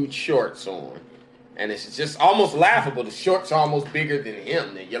huge shorts on. And it's just almost laughable. The shorts are almost bigger than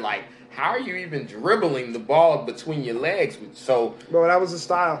him. And you're like, how are you even dribbling the ball between your legs? Bro, that was the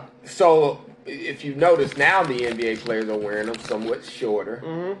style. So, if you notice, now the NBA players are wearing them somewhat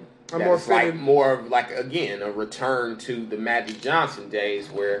shorter. It's like more of, like, again, a return to the Magic Johnson days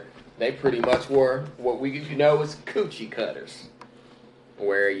where they pretty much were what we know as coochie cutters.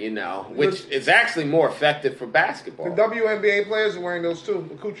 Where, you know, which is actually more effective for basketball. The WNBA players are wearing those too,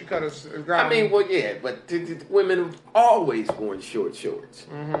 the coochie cutters. I mean, well, yeah, but the women have always worn short shorts.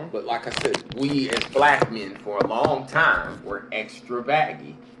 But like I said, we as black men for a long time were extra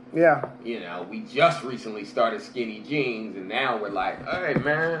baggy. Yeah. You know, we just recently started skinny jeans, and now we're like, hey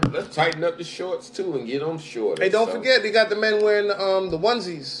man, let's tighten up the shorts too and get them shorter. Hey, don't forget, they got the men wearing the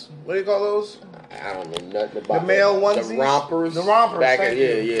onesies. What do you call those? I don't know nothing about the male onesies. The rompers. The rompers.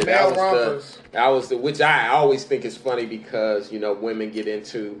 Yeah. Male rompers. That was the which I always think is funny because women get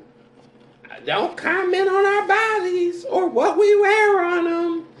into. Don't comment on our bodies or what we wear on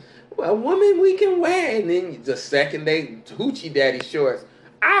them. Well, woman, we can wear. And then the second they hoochie daddy shorts.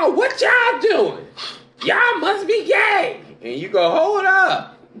 Oh, what y'all doing? Y'all must be gay. And you go, hold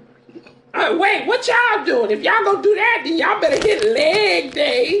up. Wait, what y'all doing? If y'all gonna do that, then y'all better hit leg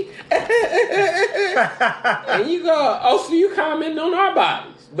day. And you go, oh, so you commenting on our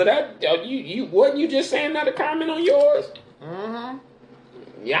bodies. But you wasn't you just saying not to comment on yours? Mm-hmm.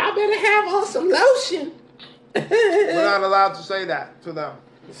 Y'all better have on some lotion. We're not allowed to say that to them.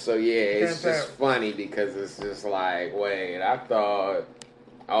 So yeah, it's just funny because it's just like, wait, I thought,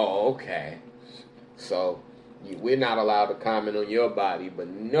 oh, okay. So we're not allowed to comment on your body, but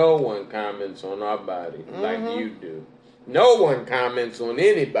no one comments on our body like you do. No one comments on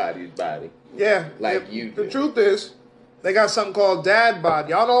anybody's body. Yeah, like you do. The truth is, they got something called dad bod.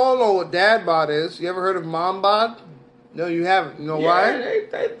 Y'all don't know what dad bod is. You ever heard of mom bod? No, you haven't. You know why?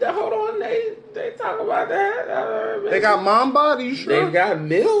 They hold on. They talk about that. They got mom bod? Are you sure? They got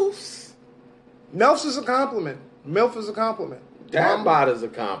MILFs. MILFs is a compliment. MILF is a compliment. Dad bod is a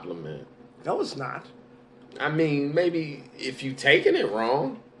compliment. No, it's not. I mean, maybe if you taking it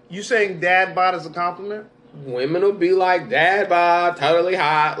wrong. You saying dad bod is a compliment? Women will be like, dad bod, totally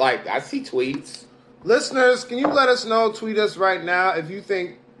hot. Like, I see tweets. Listeners, can you let us know, tweet us right now, if you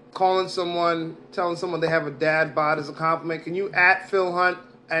think telling someone they have a dad bod is a compliment. Can you at Phil Hunt,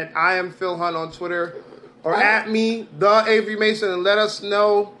 at I am Phil Hunt on Twitter, or at me, the Avery Mason, and let us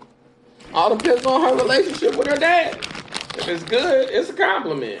know. All depends on her relationship with her dad. If it's good, it's a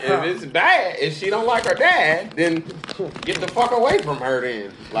compliment. If it's bad, if she don't like her dad, then get the fuck away from her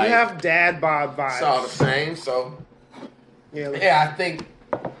then. Like, you have dad bod vibes. It's all the same, so. Yeah, I think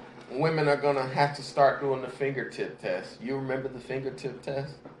women are going to have to start doing the fingertip test. You remember the fingertip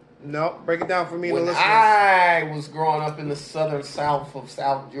test? No, break it down for me. When I was growing up in the southern south of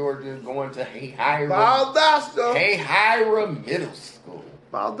South Georgia, going to Hahira Middle School.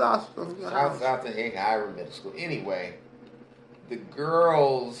 Shouts out to Hahira Middle School. Anyway, the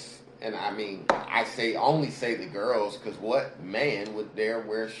girls, and I mean, only say the girls, because what man would dare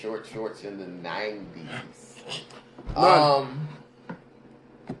wear short shorts in the 90s?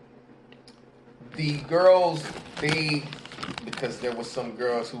 The girls, because there was some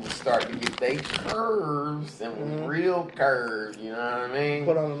girls who would start to get their curves and real curves, you know what I mean?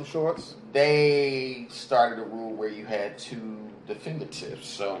 Put on them shorts. They started a rule where you had the fingertips.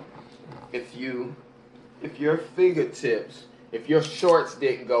 So if your shorts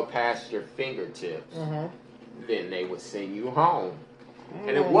didn't go past your fingertips, then they would send you home.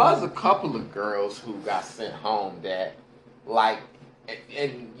 And it was a couple of girls who got sent home that, like,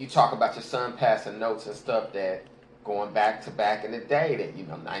 and you talk about your son passing notes and stuff that going back to back in the day that,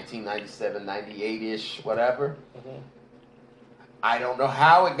 1997, 98-ish, whatever. I don't know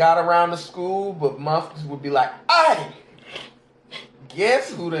how it got around the school, but muffins would be like, hey,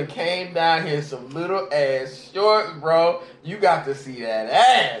 guess who done came down here in some little ass shorts, bro? You got to see that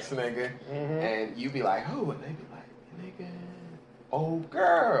ass, nigga. And you be like, who? And they be like, nigga, old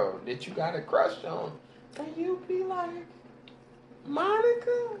girl that you got a crush on. And you be like,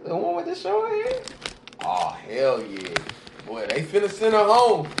 Monica? The one with the short hair? Oh, hell yeah. Boy, they finna send her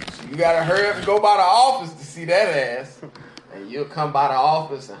home. So you gotta hurry up and go by the office to see that ass. And you'll come by the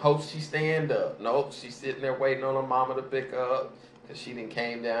office and hope she stand up. Nope, she's sitting there waiting on her mama to pick her up because she done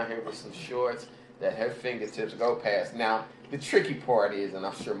came down here with some shorts that her fingertips go past. Now, the tricky part is, and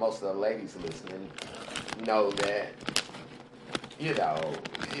I'm sure most of the ladies listening know that,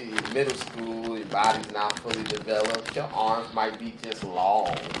 middle school, your body's not fully developed. Your arms might be just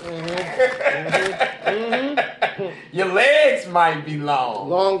long. Your legs might be long.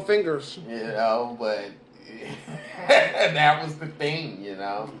 Long fingers. But that was the thing,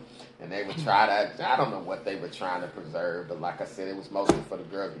 And they would try to, I don't know what they were trying to preserve, but like I said, it was mostly for the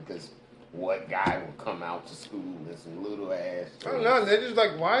girl because what guy would come out to school in some little ass? I don't know. They're just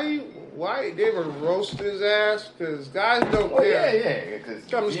like, why they would roast his ass? Because guys don't care. Yeah. Because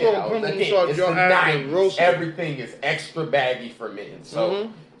everything is extra baggy for men.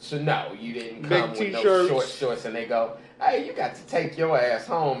 So no, you didn't come with no short shorts, and they go, hey, you got to take your ass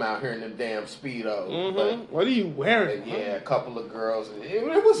home out here in them damn Speedos. But, what are you wearing? Yeah, a couple of girls. It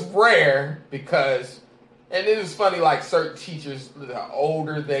was rare because. And it was funny, like, certain teachers, the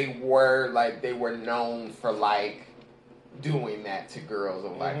older they were, like, they were known for, like, doing that to girls.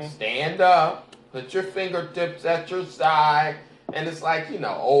 I'm like, stand up, put your fingertips at your side. And it's like,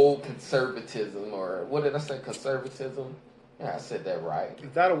 old conservatism, or what did I say, conservatism? Yeah, I said that right.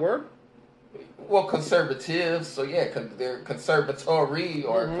 Is that a word? Well, conservatives, so yeah, they're conservatory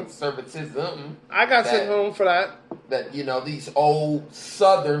or conservatism. I got sent home for that. That, these old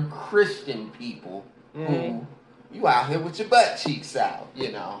Southern Christian people who, you out here with your butt cheeks out,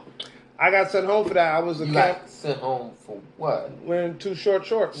 I got sent home for that. I was got sent home for what? Wearing too short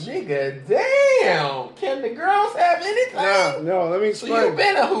shorts. Nigga, damn. Can the girls have anything? No, let me explain. So you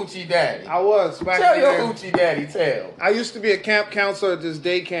been a hoochie daddy. I was. Tell your hoochie daddy tale. I used to be a camp counselor at this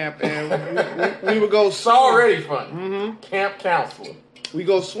day camp, and we would go It's already funny. Camp counselor. We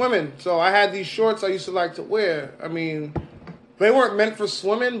go swimming. So I had these shorts I used to like to wear. I mean, they weren't meant for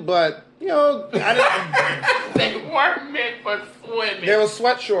swimming, but, I didn't... They weren't meant for swimming. They were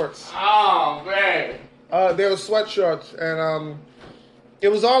sweat shorts. Oh, man. They were sweat shorts, and it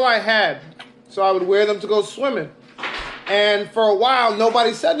was all I had. So I would wear them to go swimming. And for a while,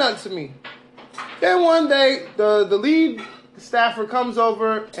 nobody said nothing to me. Then one day, the lead staffer comes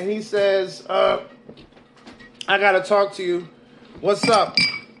over, and he says, I got to talk to you. What's up?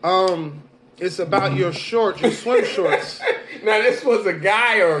 It's about your shorts, your swim shorts. Now, this was a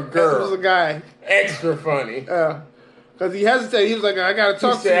guy or a girl? This was a guy. Extra funny. Because he hesitated. He was like, I got to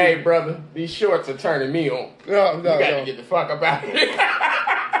talk to you. Hey, brother, these shorts are turning me on. No. You got to get the fuck about it.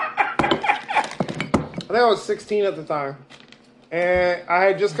 I think I was 16 at the time. And I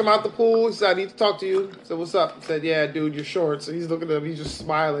had just come out the pool. He said, I need to talk to you. I said, what's up? He said, yeah, dude, your shorts. And he's looking at him. He's just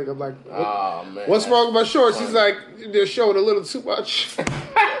smiling. I'm like, oh, man. What's wrong with my shorts? Funny. He's like, they're showing a little too much.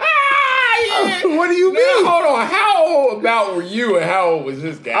 What do you mean? Hold on. How old about were you and how old was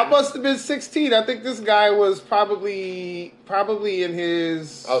this guy? I must have been 16. I think this guy was probably in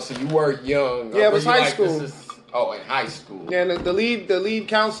his... Oh, so you were young. Yeah, it was high school. In high school. Yeah, and the lead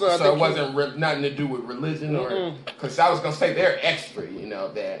counselor... So it wasn't nothing to do with religion or... Because I was going to say they're extra,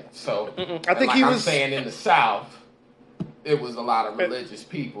 that. So I think he was... I'm saying in the South, it was a lot of religious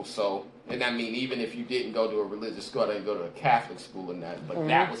people, so... And I mean, even if you didn't go to a religious school, I didn't go to a Catholic school or nothing, but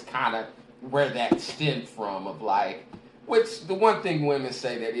that was kind of where that stemmed from, of like, which the one thing women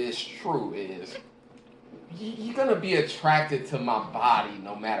say that is true is, you're going to be attracted to my body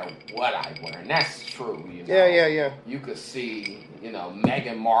no matter what I wear, and that's true, Yeah. You could see,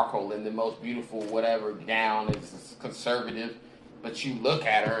 Meghan Markle in the most beautiful whatever gown is conservative, but you look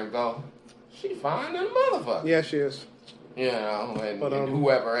at her and go, she fine than a motherfucker. Yeah, she is. And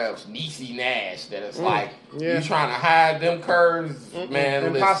whoever else, Niecy Nash, that it's like, you trying to hide them curves, man.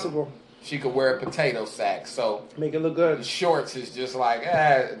 Impossible. Listen, she could wear a potato sack, so make it look good. The shorts is just like,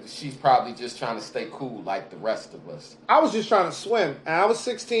 she's probably just trying to stay cool like the rest of us. I was just trying to swim, and I was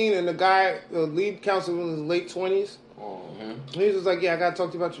 16, and the lead counselor was in his late 20s. He was just like, yeah, I gotta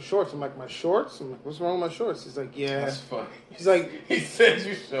talk to you about your shorts. I'm like, my shorts? I'm like, what's wrong with my shorts? He's like, yeah. That's funny. He's like, he said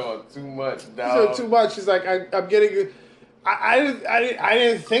you showing too much, dog. He said too much. He's like, I'm getting. I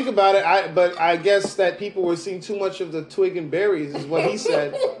didn't think about it, but I guess that people were seeing too much of the twig and berries is what he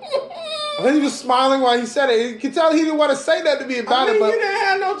said. He was smiling while he said it. You could tell he didn't want to say that to me about it. But you didn't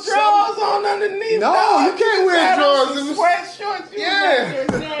have no drawers on underneath. No, you can't wear drawers. It was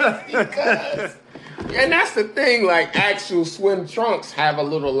sweatshorts. And that's the thing. Like actual swim trunks have a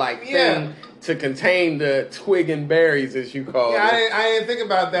little thing to contain the twig and berries, as you call it. I didn't think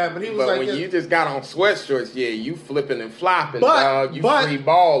about that, but he was but like... when you just got on sweatshorts, you flipping and flopping, dog. You free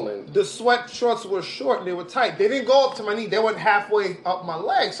balling. The sweatshorts were short and they were tight. They didn't go up to my knee. They went halfway up my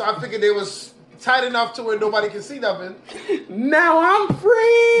leg, so I figured they was tight enough to where nobody can see nothing. Now I'm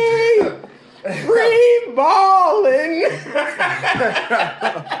free! Free balling!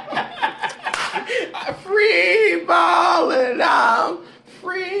 Free balling! I'm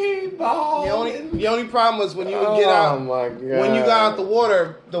free balling. The only problem was when you would get out. Oh my God. When you got out the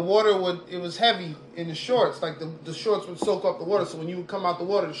water it was heavy in the shorts. Like the shorts would soak up the water. So when you would come out the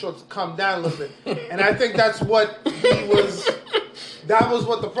water, the shorts would come down a little bit. And I think that's what he was. That was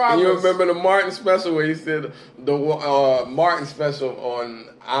what the problem was. You remember the Martin special where he said the Martin special on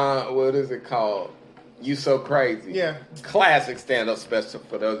what is it called? You So Crazy. Yeah. Classic stand-up special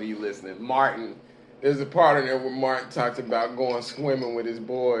for those of you listening. Martin. There's a part in there where Martin talked about going swimming with his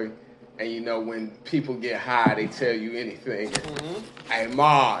boy, and when people get high, they tell you anything. Hey,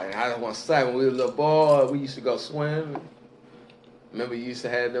 Ma, and I just want to say, when we were a little boy, we used to go swimming. Remember you used to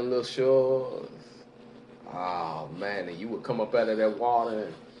have them little shorts? Oh, man, and you would come up out of that water,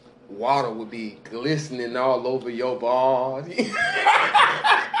 and water would be glistening all over your balls.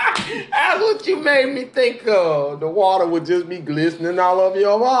 That's what you made me think of. The water would just be glistening all over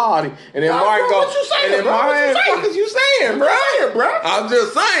your body. And then Martin goes, what you saying, and then bro? Martin, What what you saying, bro? I'm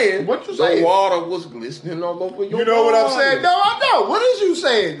just saying. What you saying? The water was glistening all over your body. You know what I'm saying? No, I know. What is you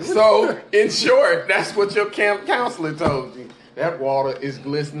saying? So, in short, that's what your camp counselor told you. That water is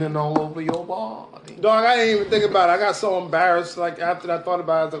glistening all over your body. Dog, I didn't even think about it. I got so embarrassed, like, after I thought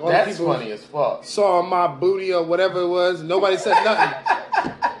about it. Like, all That's the people funny as fuck. saw my booty or whatever it was. Nobody said nothing.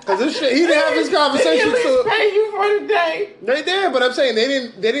 Because this shit, he didn't have this conversation. They at least pay you for the day. They did, but I'm saying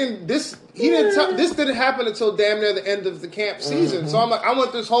this didn't happen until damn near the end of the camp season. So I'm like, I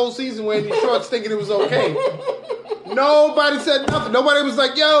went this whole season wearing these shorts thinking it was okay. Nobody said nothing. Nobody was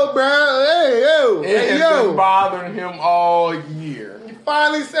like, yo, bro, hey, yo, It has been bothering him all year. He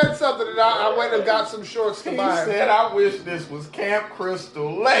finally said something, and I went and got some shorts to He buy. said, I wish this was Camp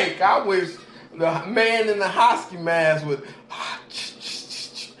Crystal Lake. I wish the man in the husky mask would...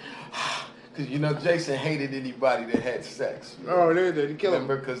 Because, you know, Jason hated anybody that had sex. Oh, they did. He killed him.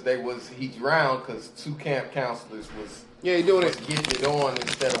 Remember, because he drowned because 2 camp counselors was he doing it. Getting it on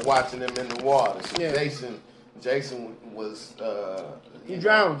instead of watching them in the water. So yeah. Jason was... he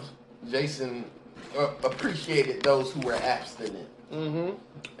drowned. Jason appreciated those who were abstinent. Mm-hmm.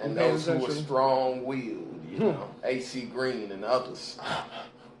 And those who were strong-willed, you know. A.C. Green and others.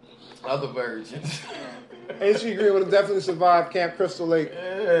 Other virgins. A.C. Green would have definitely survived Camp Crystal Lake.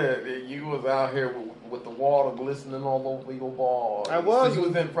 Yeah, you was out here with the water glistening all over your ball. I was. So you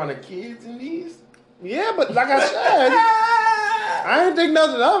was in front of kids in these? Yeah, but like I said, I didn't think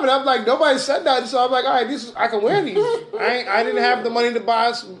nothing of it. I'm like, nobody said that, so I'm like, all right, I can wear these. I didn't have the money to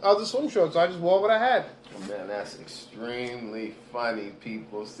buy some other swim shorts, so I just wore what I had. Man, that's extremely funny,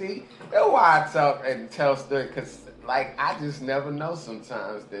 people. See, that's why I talk and tell stories, because, like, I just never know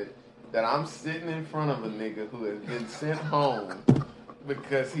sometimes that I'm sitting in front of a nigga who has been sent home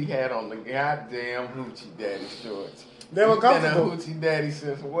because he had on the goddamn Hoochie Daddy shorts. They were comfortable. Been a Hoochie Daddy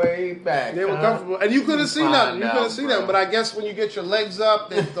since way back. They were comfortable, and you couldn't see nothing. You couldn't see them, but I guess when you get your legs up,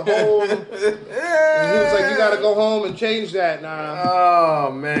 there's the whole. And he was like, "You got to go home and change that." Nah.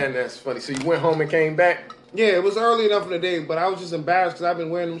 Oh man, that's funny. So you went home and came back? Yeah, it was early enough in the day, but I was just embarrassed because I've been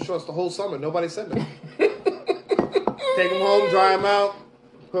wearing them shorts the whole summer. Nobody said that. Take them home, dry them out.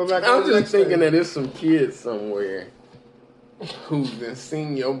 Put them back I'm just thinking that there's some kids somewhere who's been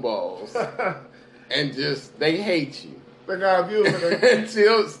seeing your balls and just they hate you. They got abused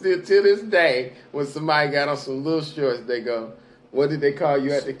Until this day, when somebody got on some little shorts, they go, "What did they call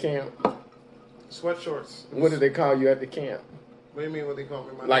you at the camp?" Sweat shorts. What did they call you at the camp? What do you mean? What they call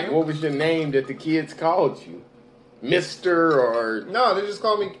me? Like, name? what was your name that the kids called you? Mister or no? They just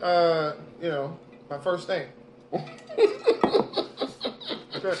called me. My first name.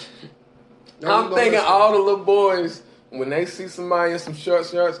 I'm thinking all the little boys, when they see somebody in some short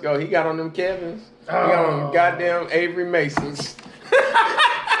shorts, go, he got on them Kevins. He got on them goddamn Avery Masons.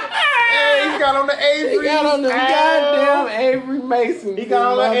 Hey, he got on the Avery. He got on them goddamn Avery Masons. He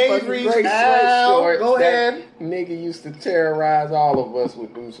got on the Avery's. Go ahead. Nigga used to terrorize all of us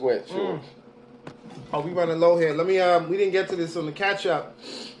with them sweatshorts. Oh, we running low here. Let me. We didn't get to this on the catch up.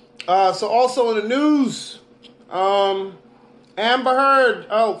 So also in the news, Amber Heard.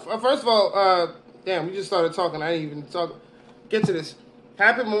 Oh, first of all, damn, we just started talking. I didn't even get to this.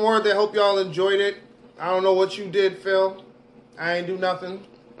 Happy Memorial Day. Hope y'all enjoyed it. I don't know what you did, Phil. I ain't do nothing.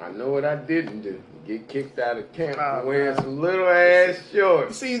 I know what I didn't do. Get kicked out of camp for wearing some little ass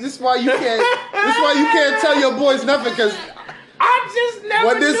shorts. See, this is why you can't. This is why you can't tell your boys nothing, because I just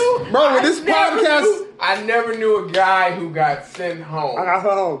never knew. Bro, with this podcast, I never knew a guy who got sent home. I got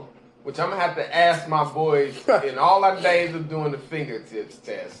home. Which I'm gonna have to ask my boys in all our days of doing the fingertips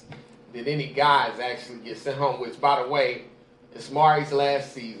test. Did any guys actually get sent home? Which, by the way, it's Mari's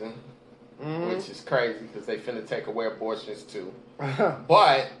last season, which is crazy because they finna take away abortions too.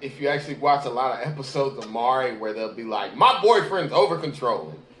 But if you actually watch a lot of episodes of Mari where they'll be like, my boyfriend's over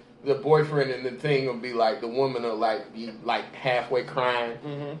controlling. The boyfriend and the thing will be like, the woman will like be like halfway crying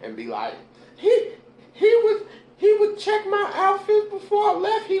and be like, he would check my outfit before I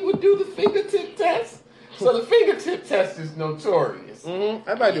left. He would do the fingertip test. So the fingertip test is notorious.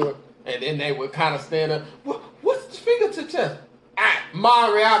 I might do it. And then they would kind of stand up. What's the fingertip test?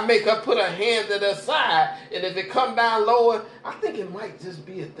 Mari, I make her put her hands at her side, and if it come down lower, I think it might just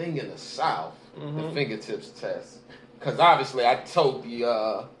be a thing in the South, the fingertips test. Because obviously I told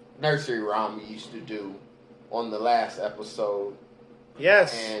the nursery rhyme we used to do on the last episode.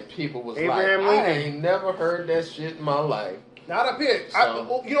 Yes. And people was Abraham like, Lincoln. I ain't never heard that shit in my life. Not up here.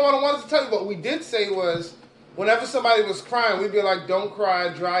 So, you know what I wanted to tell you? What we did say was, whenever somebody was crying, we'd be like, don't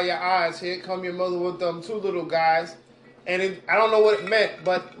cry, dry your eyes. Here come your mother with them 2 little guys. And I don't know what it meant,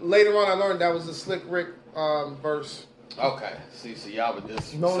 but later on I learned that was a Slick Rick verse. Okay. See, so y'all were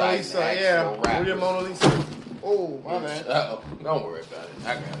just Mona Lisa, yeah. William Mona Lisa. Oh, my man. Uh-oh. Don't worry about it.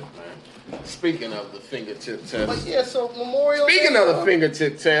 I got it, man. Speaking of the fingertip test. But yeah, so Memorial Speaking Day, of the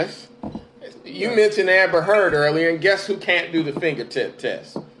fingertip test, you mentioned Amber Heard earlier, and guess who can't do the fingertip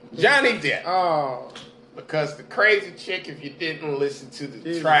test? Johnny Depp. Oh. Because the crazy chick, if you didn't listen to the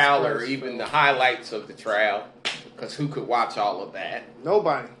Jesus trial or Christ, even the highlights of the trial, because who could watch all of that?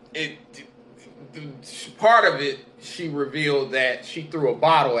 Nobody. Part of it, she revealed that she threw a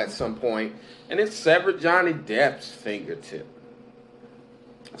bottle at some point, and it severed Johnny Depp's fingertip.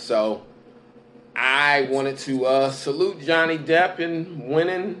 So I wanted to salute Johnny Depp in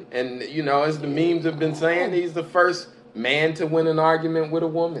winning, and you know, as the memes have been saying, he's the first man to win an argument with a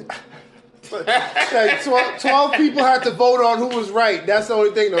woman. 12 people had to vote on who was right. That's the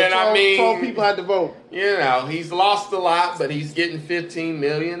only thing, though. And 12 people had to vote. You know, he's lost a lot, but he's getting $15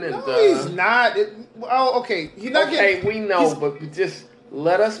 million. And, no, he's not. Okay. He's not getting... we know, but just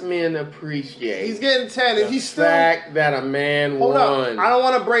let us men appreciate. He's getting 10, and he's still... The fact that a man won. On. I don't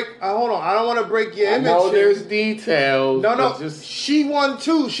want to break... hold on. I don't want to break your image. No, there's details. No. She won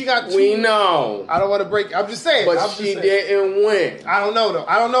 2. She got 2. We know. I don't want to break... I'm just saying. But she didn't win. I don't know,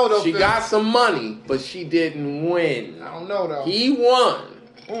 though. She got some money, but she didn't win. I don't know, though. He won.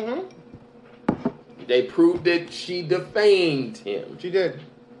 Mm-hmm. They proved that she defamed him. She did.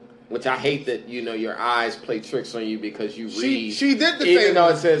 Which I hate that, you know, your eyes play tricks on you because you read. She did defame even though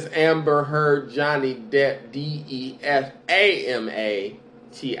him. it says Amber Heard, Johnny Depp,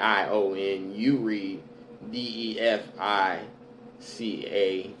 DEFAMATION, you read DEFICATION.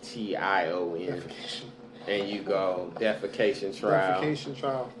 And you go, defecation trial. Defecation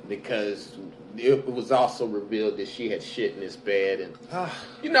trial. Because it was also revealed that she had shit in his bed. And,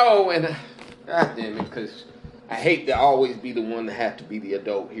 you know, and God damn it, because I hate to always be the one to have to be the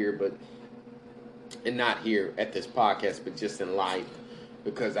adult here, and not here at this podcast, but just in life,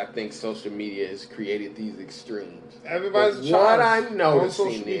 because I think social media has created these extremes. Everybody's a child. What I'm I'm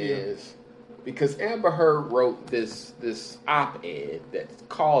noticing is, because Amber Heard wrote this op-ed that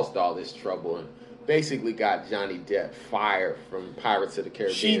caused all this trouble and basically got Johnny Depp fired from Pirates of the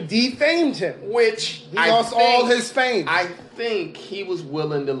Caribbean. She defamed him. Which he lost all his fame. I think he was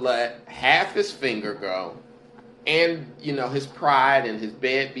willing to let half his finger go and, you know, his pride and his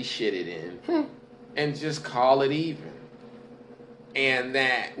bed be shitted in and just call it even. And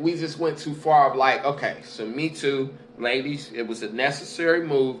that we just went too far of like, okay, so Me Too, ladies, it was a necessary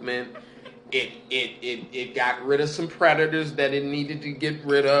movement. It got rid of some predators that it needed to get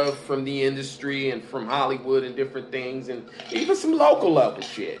rid of from the industry and from Hollywood and different things, and even some local level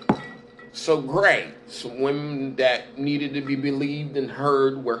shit. So great. Some women that needed to be believed and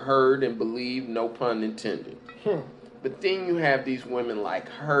heard were heard and believed, no pun intended. But then you have these women like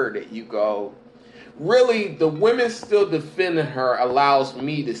her that you go, really, the women still defending her allows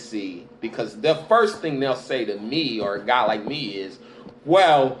me to see, because the first thing they'll say to me or a guy like me is,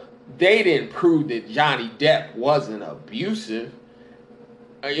 well, they didn't prove that Johnny Depp wasn't abusive.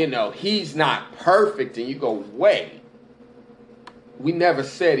 You know, he's not perfect. And you go, wait, we never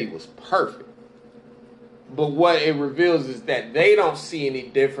said he was perfect. But what it reveals is that they don't see any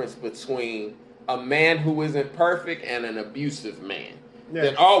difference between a man who isn't perfect and an abusive man. Yeah.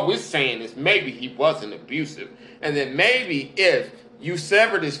 That all we're saying is maybe he wasn't abusive. And then maybe if you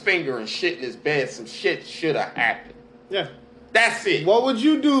severed his finger and shit in his bed, some shit should have happened. Yeah. That's it. What would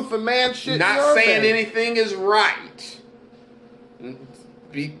you do for man shit? Not saying anything is right.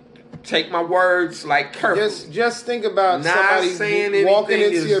 Take my words like carefully. Just think about somebody walking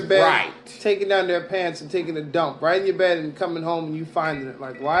into your bed, taking down their pants and taking a dump right in your bed and coming home and you finding it.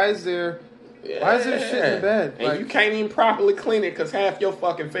 Like, why is there shit in the bed? And you can't even properly clean it because half your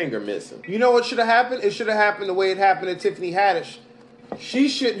fucking finger missing. You know what should have happened? It should have happened the way it happened to Tiffany Haddish. She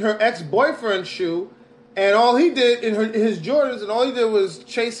shit in her ex-boyfriend's shoe. And all he did in his Jordans, and all he did was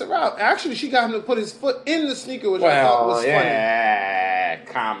chase her out. Actually, she got him to put his foot in the sneaker, which I thought was funny. Yeah,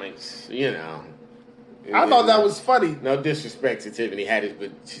 comics, you know. I thought that was funny. No disrespect to Tiffany Haddish,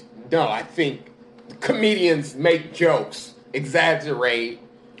 but no, I think comedians make jokes, exaggerate.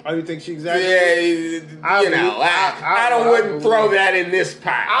 Oh, you think she exaggerated? Yeah, I wouldn't throw that in this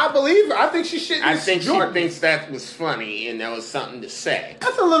pile. I believe her. I think she shit in I think she thinks that was funny and that was something to say.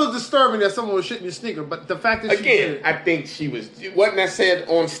 That's a little disturbing that someone was shitting your sneaker, but the fact that she did it. I think she was... Wasn't that said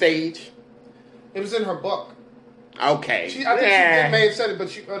on stage? It was in her book. Okay. I think she may have said it, but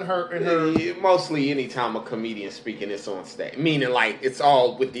she in her... Mostly anytime a comedian speaking, it's on stage. Meaning like it's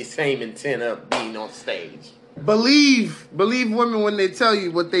all with the same intent of being on stage. Believe women when they tell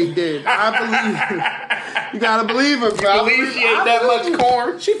you what they did. I You gotta believe her, bro. You believe she ate that much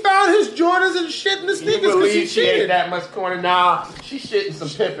corn? She found his Jordans and shit in the sneakers You because believe she ate cheated. that much corn? Nah, she shitting some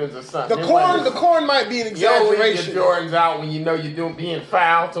Pippins or something. The corn might be an You don't leave exaggeration. your Jordans out when you know you're being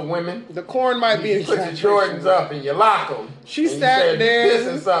foul to women. The corn might be an You put your exaggeration. Jordans up and you lock them. She and sat you there. This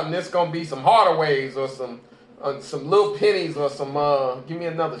is something. This gonna be some Hardaways or some little pennies or some. Give me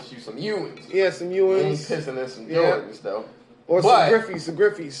another shoe. Some Ewins. Yeah, some You ain't Ewins. pissing in some Yeah. Jordans though. Or But- some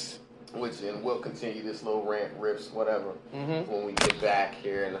Griffies. Which and we'll continue this little rant, riffs, whatever, Mhm. when we get back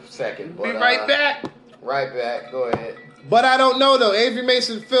here in a second. But, Be right back. Right back. Go ahead. But I don't know though. Avery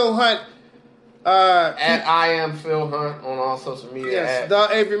Mason, Phil Hunt. At I am Phil Hunt on all social media. Yes, the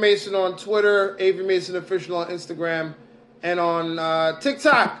Avery Mason on Twitter, Avery Mason Official on Instagram, and on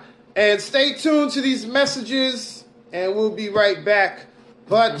TikTok. And stay tuned to these messages, and we'll be right back.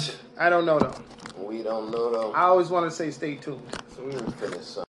 But I don't know though. We don't know though. I always want to say stay tuned. So we can finish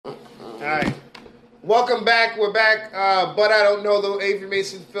something. All right. Welcome back. We're back. But I don't know though. Avery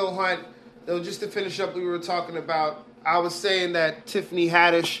Mason, Phil Hunt. Though, just to finish up, we were talking about. I was saying that Tiffany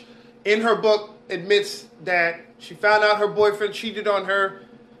Haddish, in her book, admits that she found out her boyfriend cheated on her,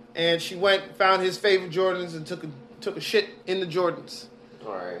 and she found his favorite Jordans and took a shit in the Jordans.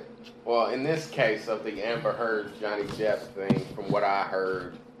 All right. Well, in this case of the Amber Heard Johnny Depp thing, from what I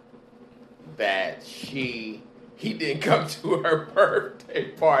heard, that he didn't come to her birthday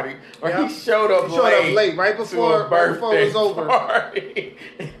party, or Yeah. he showed up late, right before it was over. Party,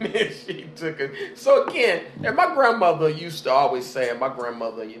 and then she took it. So again, and my grandmother used to always say, and my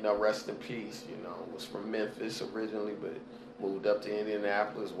grandmother, rest in peace, was from Memphis originally, but moved up to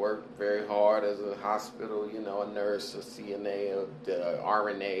Indianapolis, worked very hard as a hospital, a nurse, a CNA, a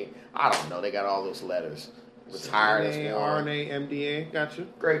RNA. I don't know. They got all those letters. Retired as one. RNA, MDA. Gotcha.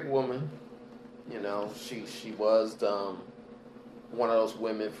 Great woman. She was one of those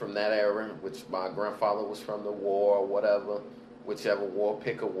women from that era, which my grandfather was from the war or whatever. Whichever war,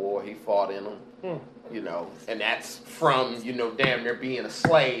 pick a war, he fought in them. And that's from, damn near being a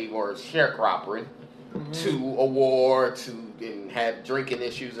slave or sharecropping to a war and had drinking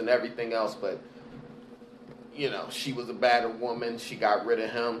issues and everything else. But, she was a battered woman. She got rid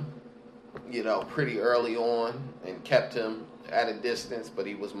of him, pretty early on and kept him at a distance. But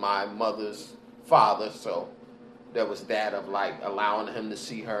he was my mother's father, so there was that of like allowing him to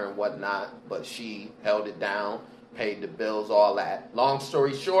see her and whatnot. But she held it down, paid the bills, all that. Long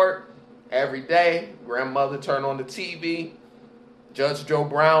story short, every day, grandmother turned on the TV, Judge Joe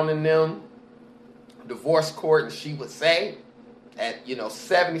Brown and them, divorce court, and she would say, at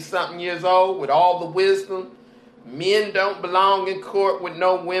 70-something years old, with all the wisdom, men don't belong in court with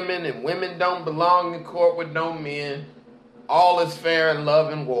no women, and women don't belong in court with no men. All is fair in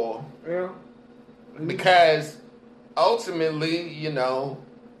love and war. Yeah. Because ultimately, you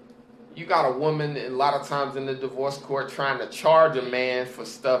got a woman a lot of times in the divorce court trying to charge a man for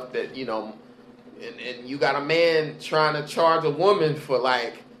stuff that, and you got a man trying to charge a woman for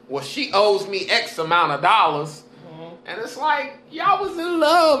like, well, she owes me X amount of dollars. And it's like, y'all was in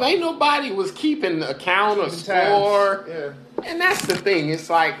love. Ain't nobody was keeping account or score. Yeah. And that's the thing.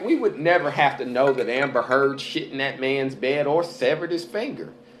 It's like, we would never have to know that Amber Heard shit in that man's bed or severed his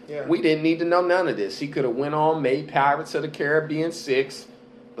finger. Yeah. We didn't need to know none of this. He could have went on, made Pirates of the Caribbean 6,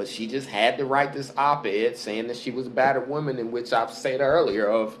 but she just had to write this op-ed saying that she was a battered woman, in which I've said earlier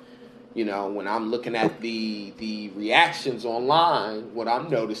of, when I'm looking at the reactions online, what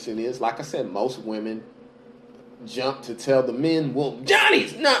I'm noticing is, like I said, most women jump to tell the men, well,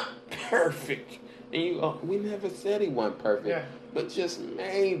 Johnny's not perfect. And we never said he wasn't perfect. Yeah. But just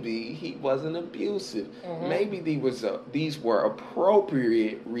maybe he wasn't abusive. Maybe these were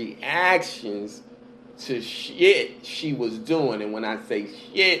appropriate reactions to shit she was doing. And when I say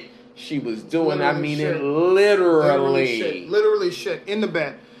shit she was doing, Literally I mean shit. it literally. Literally shit in the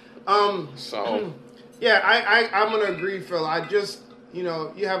bed. So yeah, I'm gonna agree, Phil. I just you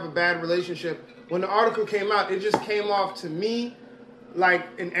have a bad relationship. When the article came out, it just came off to me like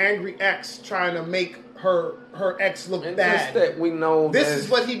an angry ex trying to make her ex look and bad. just that we know This is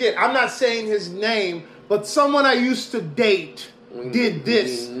what he did. I'm not saying his name, but someone I used to date did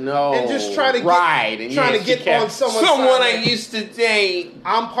this. No, and just trying to get on someone I used to date.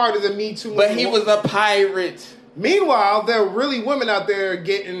 I'm part of the Me Too. But he was a pirate. Meanwhile, there are really women out there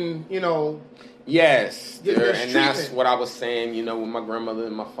getting, Yes, Get this and that's treatment. what I was saying. When my grandmother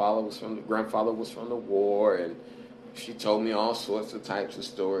and my grandfather was from the war, and she told me all sorts of types of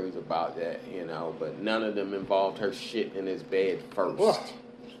stories about that. But none of them involved her shit in his bed first. Ugh.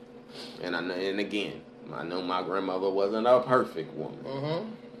 And again, I know my grandmother wasn't a perfect woman.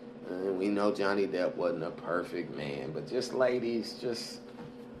 Mm-hmm. And we know Johnny Depp wasn't a perfect man, but just ladies, just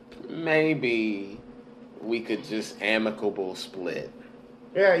maybe we could just amicable split.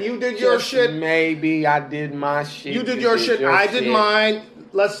 Yeah, you did your Just shit. Maybe I did my shit. You did your shit. I did mine.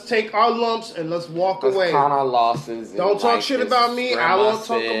 Let's take our lumps and let's walk Let's away. count our losses. Don't talk shit about me. I won't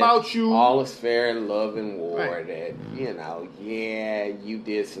talk about you. All is fair in love and war. Right. That, you know, yeah, you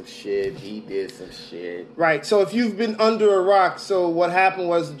did some shit. He did some shit. Right. So if you've been under a rock, so what happened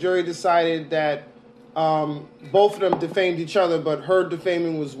was the jury decided that both of them defamed each other, but her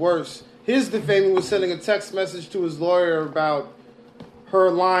defaming was worse. His defaming was sending a text message to his lawyer about her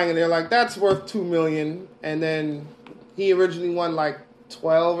lying, and they're like, "That's worth $2 million." And then he originally won like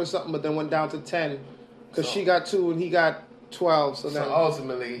 12 or something, but then went down to 10 because she got 2 and he got 12. So then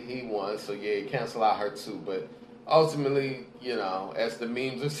ultimately he won. So yeah, cancel out her too. But ultimately, you know, as the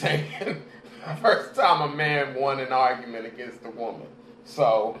memes are saying, first time a man won an argument against a woman.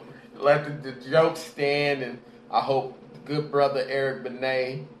 So let the joke stand, and I hope good brother Eric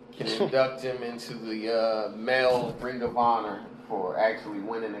Benet can induct him into the male Ring of Honor for actually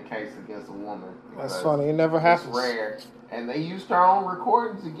winning a case against a woman. That's funny. It never happens. It's rare. And they used her own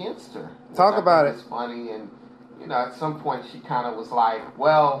recordings against her. Talk about it. It's funny. And, you know, at some point she kind of was like,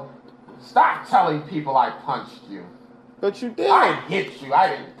 well, stop telling people I punched you. But you did. I hit you.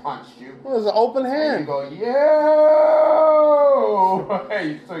 I didn't punch you. It was an open hand. And you go, yo.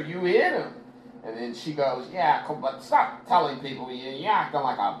 Hey, so you hit him. And then she goes, yeah, but stop telling people you're acting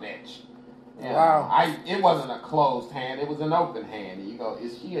like a bitch. You know, wow. It wasn't a closed hand. It was an open hand. And you go,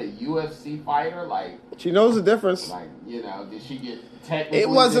 is she a UFC fighter? Like, she knows the difference. Like, you know, did she get technically It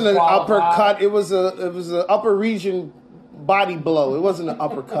wasn't an disqualified? uppercut. It was an upper region body blow. It wasn't an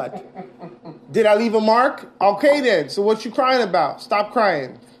uppercut. Did I leave a mark? Okay then. So what you crying about? Stop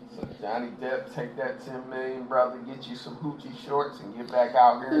crying. So Johnny Depp, take that $10 million, brother. Get you some hoochie shorts and get back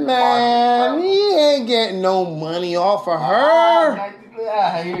out here. Man, he ain't getting no money off of her.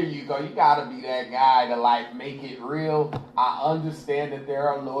 Here you go. You gotta be that guy to like make it real. I understand that there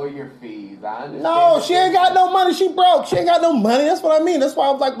are lawyer fees. I understand. No, she ain't got no money. She broke. She ain't got no money. That's what I mean. That's why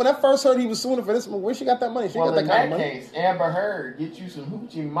I was like, when I first heard he was suing her for this, where she got that money? She ain't got that kind of money. In that case, Amber Heard, get you some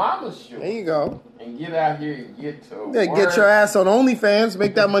hoochie mama shorts. There you go. And get out here and get to Yeah, work. get your ass on OnlyFans.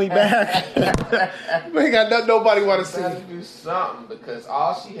 Make that money back. You ain't got nothing nobody want to see. To do something because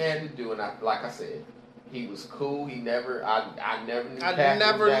all she had to do, and like I said, he was cool. He never, I never knew. I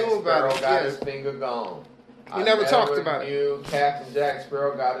never knew about it. Got his finger gone. He never talked about it. Captain Jack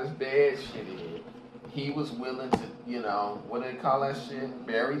Sparrow got his bed shitty. He was willing to, you know, what do they call that shit?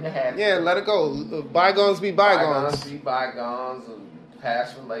 Bury the hatchet. Yeah, let it go. Bygones be bygones. Bygones be bygones, and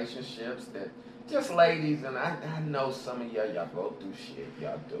past relationships that just ladies, and I know some of y'all go through shit.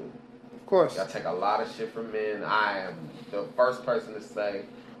 Y'all do. Of course. Y'all take a lot of shit from men. I am the first person to say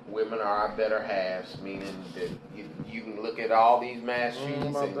women are our better halves, meaning that you can look at all these mass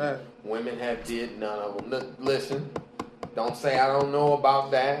shootings and women have did none of them. Look, listen, don't say I don't know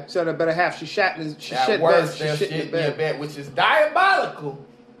about that. She had a better half. She shit in She shit in bed, which is diabolical,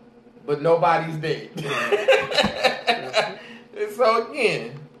 but nobody's dead. And so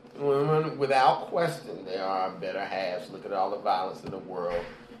again, women, without question, they are our better halves. Look at all the violence in the world.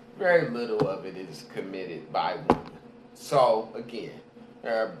 Very little of it is committed by women. So again,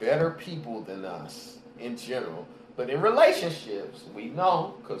 there are better people than us in general. But in relationships, we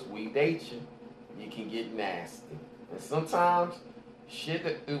know, because we date you can get nasty. And sometimes,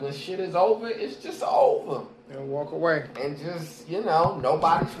 when shit is over, it's just over. And walk away. And just, you know,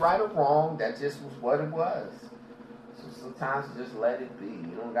 nobody's right or wrong. That just was what it was. So sometimes just let it be.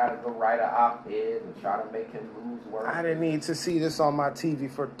 You don't got to go write an op-ed and try to make him lose work. I didn't need to see this on my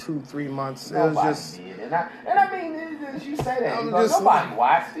TV for 2-3 months. Nobody it was just did. And I mean, as you say that, just, nobody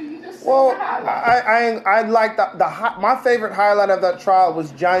watched it. You just well, see the highlights. I like my favorite highlight of that trial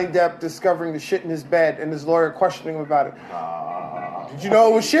was Johnny Depp discovering the shit in his bed and his lawyer questioning him about it. Did you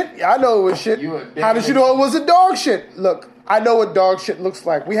know it was shit? Yeah, I know it was shit. How did you know it was a dog shit? Look, I know what dog shit looks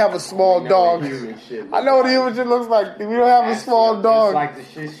like. We have a small dog. I know what human shit looks like. We don't have a small dog. It's like the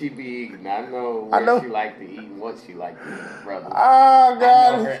shit she be eating. I know where she like to eat and what she like to eat, brother. Oh,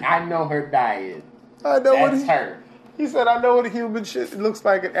 God. I know her diet. I know That's her. He said, I know what human shit looks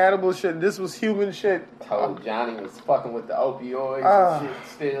like and animal shit. This was human shit. Told Johnny was fucking with the opioids and shit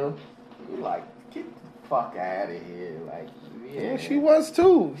still. You like, get the fuck out of here. Like, yeah. She was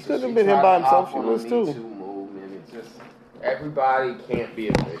too. She couldn't have been him by himself. She was too. Movement. It's just everybody can't be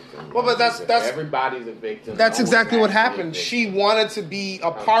a victim. Well, but that's everybody's a victim. That's exactly what happened. She wanted to be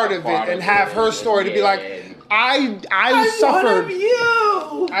a part of it and have her story to be like, I suffered.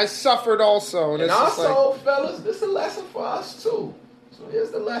 I suffered also. And also, fellas, this is a lesson for us too. So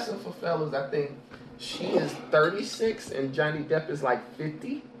here's the lesson for fellas. I think she is 36 and Johnny Depp is like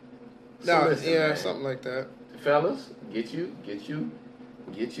 50. So No, listen, yeah, man. something like that. Fellas, get you.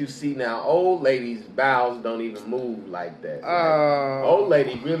 See now, old ladies' bowels don't even move like that. Like, old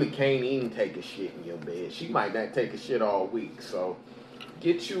lady really can't even take a shit in your bed. She might not take a shit all week. So,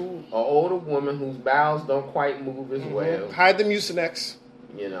 get you an older woman whose bowels don't quite move as well. Hide the Mucinex.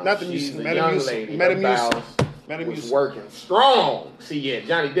 You know, Not the she's a Metamucil. young lady. Her bowels was working strong. See, yeah,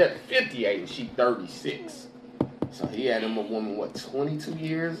 Johnny Depp 58 and she 36. So he had him a woman, what, 22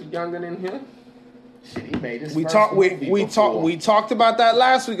 years younger than him? Shit, he made his first movie before. We talked about that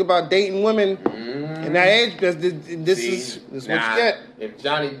last week about dating women in that age. This is what you get. If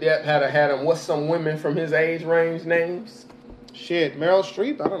Johnny Depp had him, what's some women from his age range names? Shit, Meryl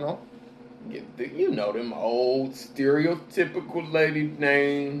Streep. I don't know. You know them old stereotypical lady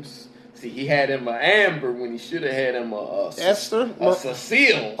names. See, he had him a Amber when he should have had him a Esther, a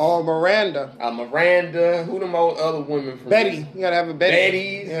Cecile, or Miranda. Miranda. Who them old other women from? Betty. You gotta have a Betty.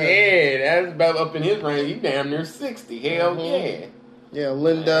 Betty's. Yeah, that's about up in his range. He damn near 60. Hell yeah. Yeah,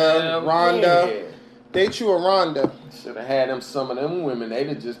 Linda, Rhonda. Yeah. Date you a Rhonda. Should have had them. Some of them women, they'd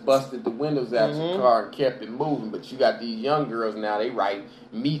have just busted the windows out your car and kept it moving. But you got these young girls now. They write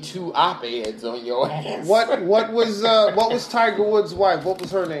Me Too op-eds on your ass. What was Tiger Woods' wife? What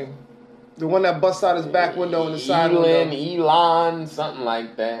was her name? The one that busts out his back window and the side window. Elon, something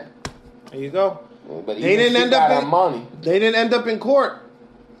like that. There you go. But they didn't end up in money. They didn't end up in court.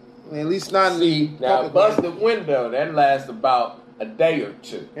 At least not. Now busted window that lasts about a day or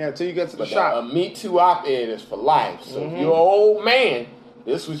two. Yeah, until you get to the shop. A Me Too op-ed is for life. So if you're an old man,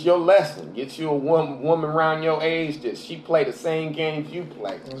 this was your lesson. Get you a woman around your age that she play the same games you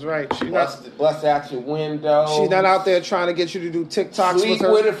play. That's right. She bust out your window. She's not out there trying to get you to do TikToks Sleep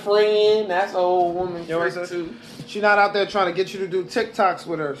with her. A friend. That's an old woman trick too. She's not out there trying to get you to do TikToks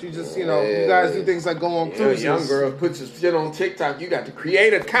with her. She just, you guys do things like go on cruises. Young girl puts your shit on TikTok. You got to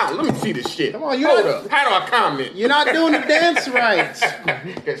create an account. Let me see this shit. Come on, Hold up. How do I comment? You're not doing the dance right.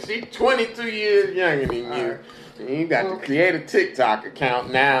 Because she's 22 years younger than you. And you got to create a TikTok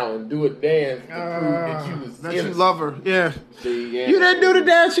account now and do a dance to prove that you was innocent. You love her. Yeah. See, You didn't do the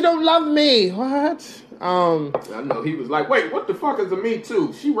dance. You don't love me. What? I know. He was like, wait, what the fuck is a Me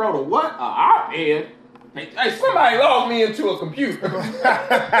Too? She wrote a what? A op-ed? Hey, somebody logged me into a computer.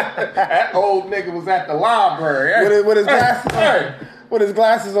 That old nigga was at the library. With his glasses on. With his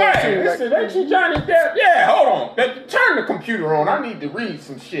glasses on, too. Listen, ain't you Johnny Depp? Yeah, hold on. Turn the computer on. I need to read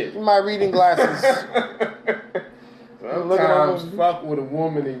some shit. My reading glasses. Sometimes fuck with a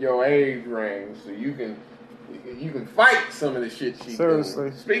woman in your age range so you can fight some of the shit she Seriously.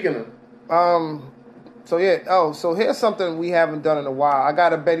 doing. Speaking of... So here's something we haven't done in a while. I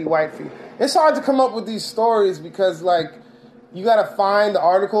got a Betty White feed. It's hard to come up with these stories because, like, you got to find the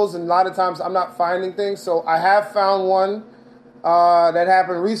articles, and a lot of times I'm not finding things. So I have found one that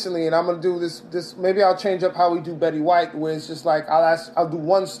happened recently, and I'm gonna do this. Maybe I'll change up how we do Betty White, where it's just like I'll do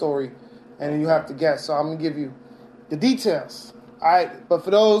one story, and then you have to guess. So I'm gonna give you the details. All right, but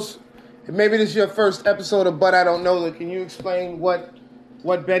for those, maybe this is your first episode of But I Don't Know. Can you explain what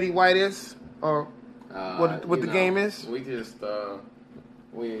Betty White is, or what the game is? We just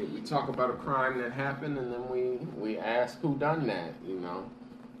we talk about a crime that happened, and then we ask who done that.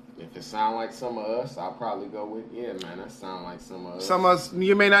 If it sound like some of us, I'll probably go with that sound like some of us. Some of us,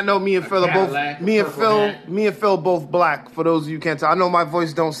 you may not know. Me and Phil are both. Me and Phil both black. For those of you who can't tell, I know my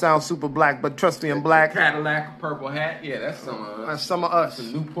voice don't sound super black, but trust me, I'm black. Cadillac, purple hat. Yeah, that's some of us. That's some of us.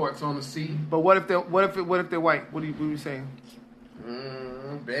 Some Newports on the seat. But what if they're white? What are you saying?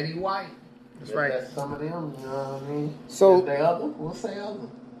 Betty White. That's right. That's some of them. You know what I mean? So if they other, we'll say other.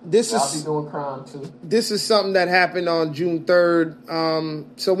 Y'all be doing crime too. This is something that happened on June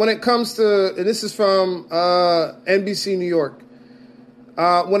 3rd. So when it comes to, and this is from NBC New York.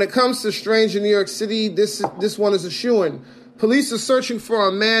 When it comes to strange in New York City, this one is a shoo-in. Police are searching for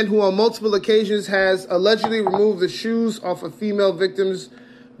a man who on multiple occasions has allegedly removed the shoes off of female victims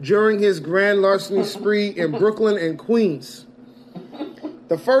during his grand larceny spree in Brooklyn and Queens.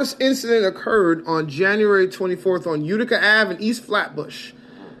 The first incident occurred on January 24th on Utica Ave in East Flatbush.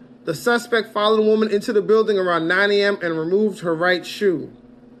 The suspect followed a woman into the building around 9 a.m. and removed her right shoe.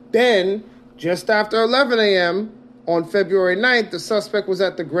 Then, just after 11 a.m. on February 9th, the suspect was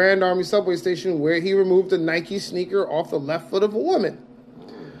at the Grand Army subway station where he removed a Nike sneaker off the left foot of a woman.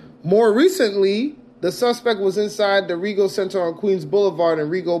 More recently, the suspect was inside the Regal Center on Queens Boulevard in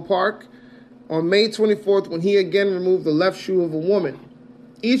Regal Park on May 24th when he again removed the left shoe of a woman.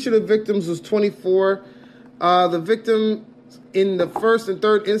 Each of the victims was 24. The victim in the first and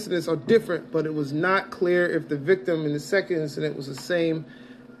third incidents are different, but it was not clear if the victim in the second incident was the same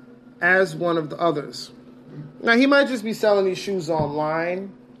as one of the others. Now, he might just be selling these shoes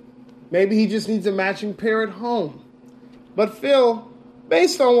online. Maybe he just needs a matching pair at home. But Phil,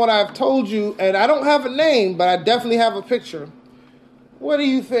 based on what I've told you, and I don't have a name, but I definitely have a picture. What do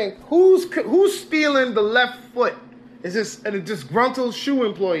you think? Who's stealing the left foot? Is this a disgruntled shoe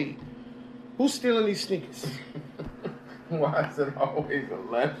employee? Who's stealing these sneakers? Why is it always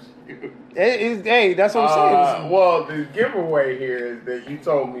a left shoe? Hey, that's what I'm saying. Well, the giveaway here is that you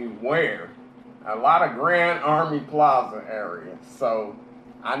told me where. A lot of Grand Army Plaza area. So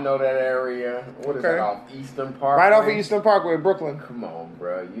I know that area. What is that, off Eastern Parkway? Right off of Eastern Parkway, Brooklyn. Come on,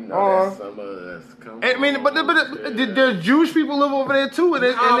 bro. You know that's some of us. Come I mean, but there's Jewish people live over there too.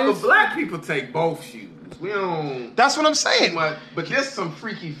 But black people take both shoes. We don't. That's what I'm saying. But there's some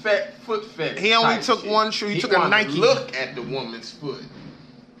freaky foot fetish. He only took shit. one shoe. He took a wanted Nike. to look at the woman's foot.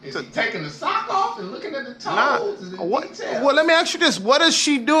 Is he taking the sock off and looking at the toes? Well, let me ask you this: what is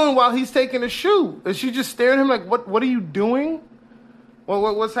she doing while he's taking the shoe? Is she just staring at him like, "What are you doing?"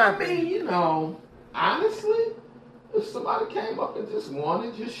 What's happening? I mean, honestly, if somebody came up and just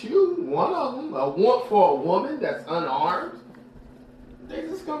wanted your shoe, one of them, for a woman that's unarmed, they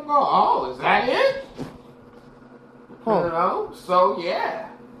just gonna go, "Oh, is that it?" Huh. You know? So yeah,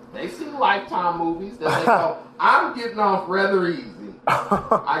 they see Lifetime movies that they go, "I'm getting off rather easy."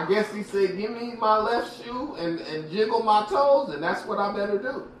 I guess he said, "Give me my left shoe and jiggle my toes, and that's what I better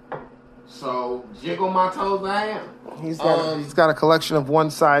do." So jiggle my toes, I am. He's got a collection of one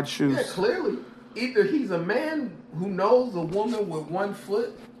side shoes. Yeah, clearly, either he's a man who knows a woman with one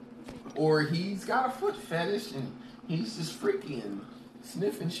foot, or he's got a foot fetish and he's just freaky and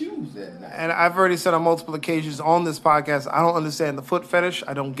sniffing shoes at night. And I've already said on multiple occasions on this podcast, I don't understand the foot fetish.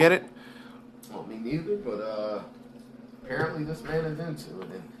 I don't get it. Well, me neither, but apparently this man is into it.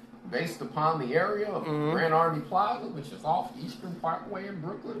 And based upon the area of Grand Army Plaza, which is off Eastern Parkway in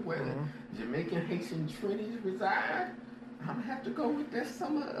Brooklyn, where the Jamaican Haitian Trinities reside, I'm going to have to go with that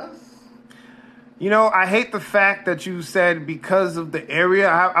some of us. You know, I hate the fact that you said because of the area.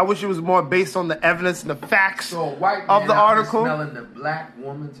 I wish it was more based on the evidence and the facts so a white man of the article. Smelling the black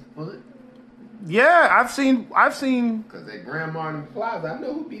woman's foot. Yeah, I've seen. Because at Grand Army Plaza, I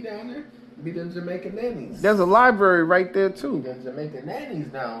know who be down there. Be them Jamaican nannies. There's a library right there too. Them Jamaican nannies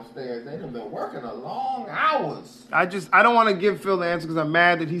downstairs. They done been working a long hours. I don't want to give Phil the answer because I'm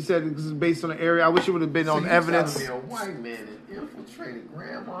mad that he said this is based on the area. I wish it would have been on evidence. So a white man and infiltrated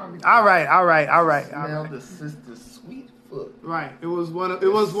Grand Army. All right. Smell the sister's sweet foot. Right. It was one of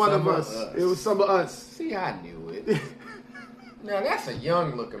us. It was some of us. See, I knew it. Now that's a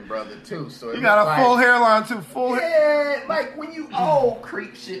young looking brother too. So you got a full hairline too. Yeah, like when you old,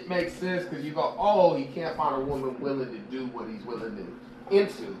 creep shit makes sense because you go, oh, he can't find a woman willing to do what he's willing to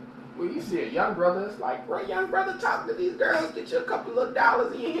into. When you see a young brother, it's like, bro, young brother, talking to these girls, get you a couple of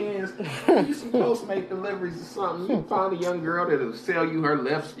dollars in your hands, you some Postmate deliveries or something. You can find a young girl that'll sell you her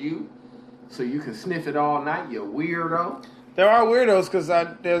left shoe so you can sniff it all night. You weirdo. There are weirdos because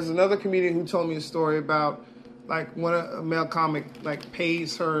there's another comedian who told me a story about. Like when a male comic like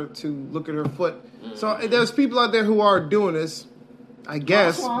pays her to look at her foot. So there's people out there who are doing this, I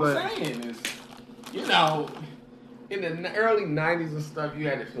guess. That's what I'm saying is, you know, in the early 90s and stuff, you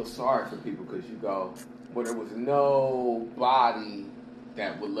had to feel sorry for people because you go, well, there was nobody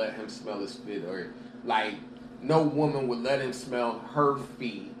that would let him smell his feet, or like no woman would let him smell her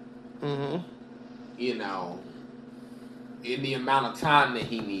feet. You know, in the amount of time that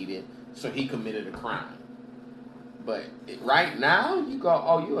he needed, so he committed a crime. But right now, you go,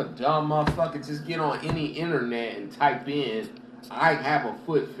 oh, you a dumb motherfucker. Just get on any internet and type in, I have a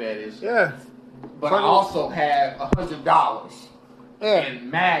foot fetish. Yeah. But I also have $100. Yeah.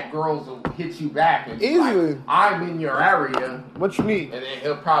 And mad girls will hit you back and be easily. Like, I'm in your area. What you need? And then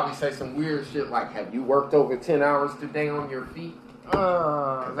he'll probably say some weird shit like, have you worked over 10 hours today on your feet?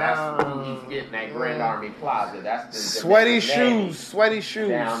 That's who he's getting at Grand Army Plaza. That's the sweaty shoes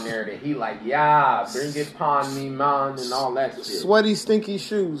down there that he like, yeah, bring it upon me, man, and all that shit. Sweaty, stinky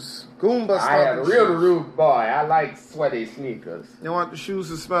shoes. Goomba I had a real rude boy. I like sweaty sneakers. They want the shoes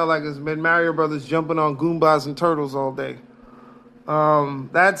to smell like it's been Mario Brothers jumping on Goombas and turtles all day.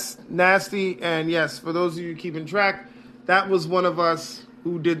 That's nasty. And yes, for those of you keeping track, that was one of us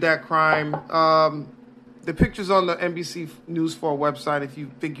who did that crime. The picture's on the NBC News 4 website if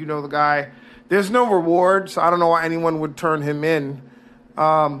you think you know the guy. There's no reward, so I don't know why anyone would turn him in.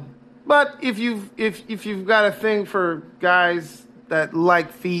 But if you've got a thing for guys that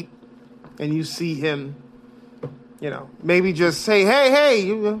like feet and you see him, you know, maybe just say, hey,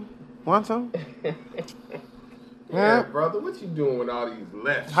 you want some? Yeah, brother, what you doing with all these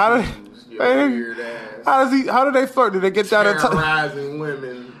left shoes? You weird ass. How do they flirt? Do they get down and terrorizing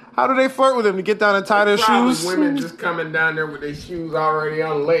women? How do they flirt with him? To get down and tie their Probably shoes? women just coming down there with their shoes already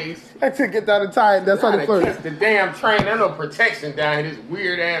unlaced. I to get down and tie it. That's how they flirt. Catch the damn train. There's no protection down here. This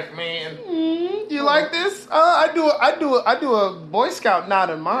weird ass man. You like this? I do a Boy Scout knot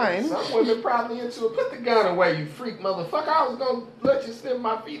in mine. Some women probably into it. Put the gun away, you freak motherfucker. I was gonna let you sniff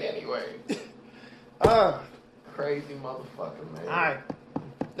my feet anyway. Crazy motherfucker, man. All right.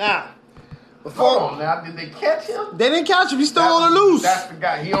 Now, hold on now. Did they catch him? They didn't catch him. He's still on the loose. That's the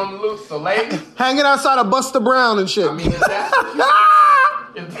guy. He on the loose. So ladies, hanging outside of Buster Brown and shit. I mean, if that's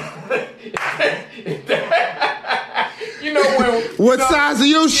you know when. What size are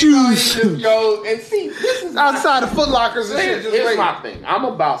your shoes? You just go and see. This is outside of Foot Lockers and shit. Just here's my thing. I'm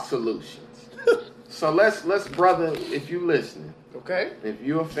about solutions. So let's brother, if you listening. Okay. If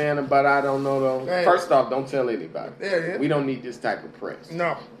you a fan of But I Don't Know Though, hey. First off, don't tell anybody. Yeah. We don't need this type of press.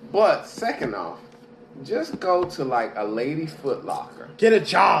 No. But second off, just go to like a lady Foot Locker. Get a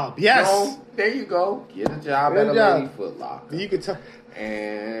job. Yes. There you go. Get a job Get at a a job. lady Foot Locker. You can touch.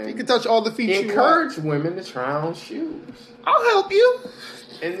 And You can touch all the feet you want. encourage women to try on shoes. I'll help you.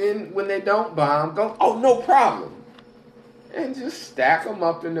 And then when they don't buy them, go, oh, no problem. And just stack them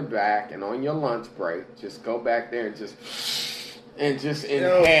up in the back, and on your lunch break, just go back there and just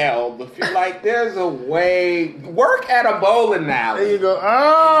inhale the feel. Like there's a way. Work at a bowling alley. There you go.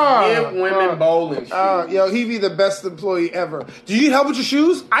 Give women bowling shoes. Yo, he'd be the best employee ever. Do you need help with your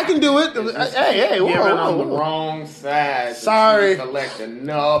shoes? I can do it. Hey, Giving on the whoa. wrong side. Sorry. To collect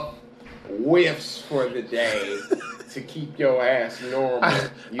enough whiffs for the day to keep your ass normal.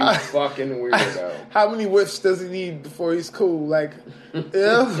 You fucking weirdo. How many whiffs does he need before he's cool? Like,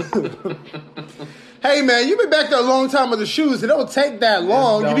 yeah. Hey man, you've been back there a long time with the shoes. It don't take that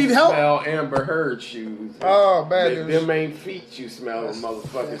long. You need help? Smell Amber Heard shoes. Oh man, Them ain't feet you smell,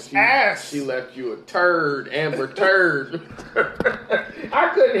 motherfucker. Ass. She left you a turd, Amber Turd.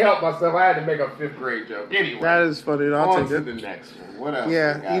 I couldn't help myself. I had to make a 5th grade joke. Anyway, that is funny. I'll on take to it. the next one. What else?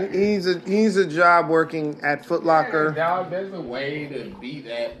 Yeah, he's a job working at Foot Locker. Yeah, dog, there's a way to be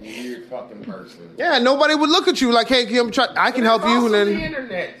that weird fucking person. Yeah, nobody would look at you like, hey, I can help you. And then the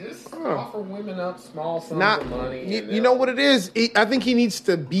internet, just offer women up small sums of money. You know what it is? I think he needs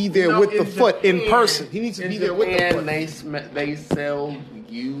to be there with the foot in person. He needs to be there with the foot. They sell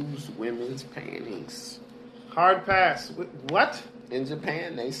used women's panties. Hard pass. What? In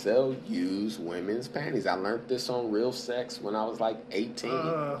Japan, they sell used women's panties. I learned this on Real Sex when I was like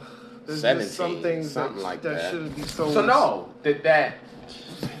 18, 17, some things something like that. Shouldn't be sold. So no,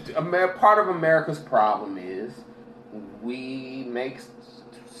 part of America's problem is we make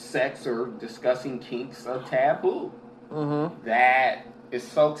sex or discussing kinks a taboo. Mm-hmm. That is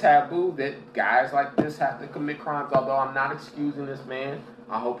so taboo that guys like this have to commit crimes. Although I'm not excusing this man,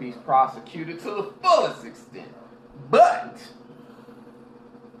 I hope he's prosecuted to the fullest extent. But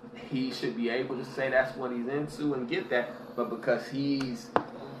he should be able to say that's what he's into and get that. But because he's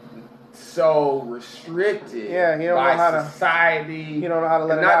so restricted by society. He don't know how to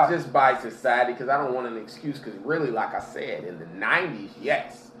let it not out. Not just by society, because I don't want an excuse. Because really, like I said, in the 90s,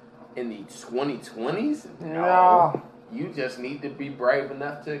 yes. In the 2020s, no. You just need to be brave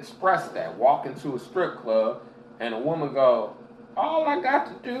enough to express that. Walk into a strip club and a woman go, all I got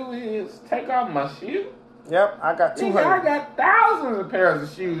to do is take off my shoe. Yep, I got 200. I got thousands of pairs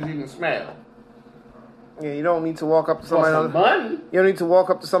of shoes you can smell. Yeah, you don't need to walk up to somebody on money. You don't need to walk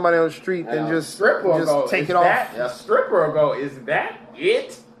up to somebody on the street and just take it off. A stripper will go, is that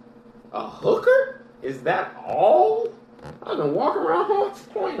it? A hooker? Is that all? I've been walking around Hunts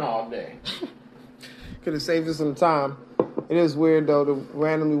Point all day. Could have saved us some time. It is weird though to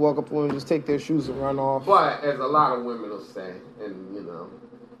randomly walk up to women and just take their shoes and run off. But as a lot of women will say, and you know,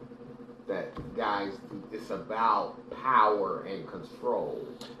 that guys, it's about power and control.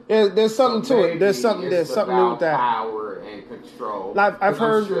 Yeah, there's something to it. There's something new with that. Power and control. I've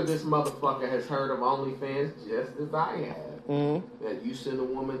heard. I'm sure this motherfucker has heard of OnlyFans just as I have. Mm-hmm. That you send a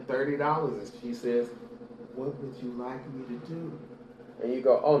woman $30 and she says, "What would you like me to do?" And you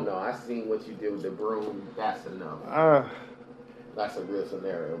go, "Oh no, I seen what you did with the broom. That's enough." That's a real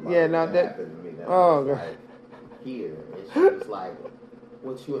scenario. Yeah, now that happened to me. That was like, here, and she was like,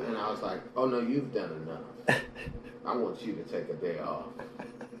 "What you?" And I was like, "Oh no, you've done enough. I want you to take a day off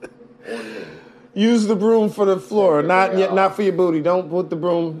on me." Use the broom for the floor, not for your booty. Don't put the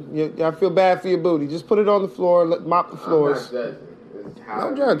broom. I feel bad for your booty. Just put it on the floor. Mop the floors. I'm not judging. It's how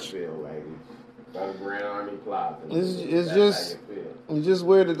Don't judge. you feel, ladies. Go to Grand Army Plaza. It's just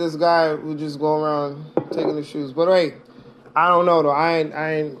weird that this guy would just go around taking the shoes. But hey, I don't know though. I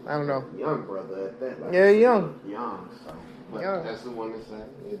don't know. Young brother at that. Like yeah, young. Young. So, but young. that's the one to say.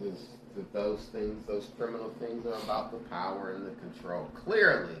 It is. that those things, those criminal things, are about the power and the control.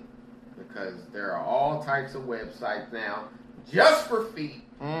 Clearly, because there are all types of websites now just for feet,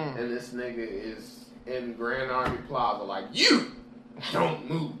 and this nigga is in Grand Army Plaza like, you don't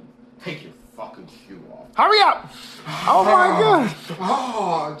move. Take your fucking shoe off. Hurry up! Oh my god!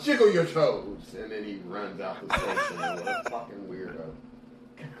 Oh, jiggle your toes. And then he runs out the station. What a fucking weirdo.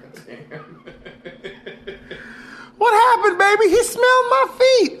 Goddamn. What happened, baby? He smelled my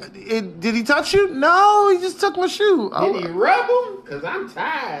feet. Did he touch you? No, he just took my shoe. Did he rub them? Because I'm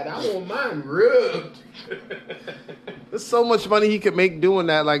tired. I want mine rubbed. There's so much money he could make doing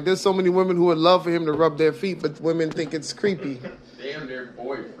that. Like, there's so many women who would love for him to rub their feet, but women think it's creepy. Damn their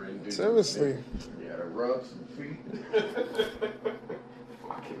boyfriend, dude. Seriously. You gotta rub some feet.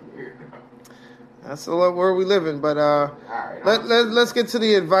 Fucking weird. That's the world we live in. But let's get to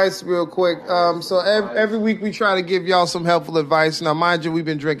the advice real quick. So every week we try to give y'all some helpful advice. Now, mind you, we've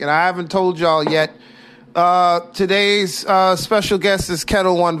been drinking. I haven't told y'all yet. Today's special guest is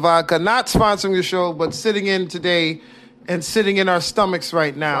Kettle One Vodka. Not sponsoring the show, but sitting in today and sitting in our stomachs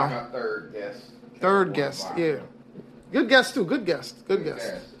right now. Like our third guest. Third guest, yeah. Good guest too. Good guest. Good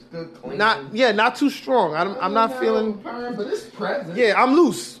guest. Good, clean. Not too strong. I'm not feeling. But it's present. Yeah, I'm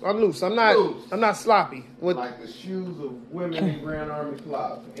loose. I'm not sloppy. Like the shoes of women in Grand Army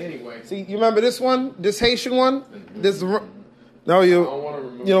Plaza. Anyway. See, you remember this one? This Haitian one? This. No, you don't want to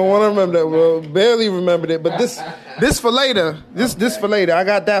remember. You don't want to remember that. Well, barely remembered it, but this for later. This for later. I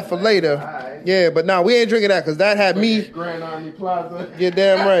got that for later. Right. Yeah, but now we ain't drinking that because that had me. Grand Army Plaza. You're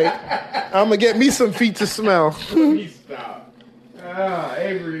damn right. I'm gonna get me some feet to smell. Please stop.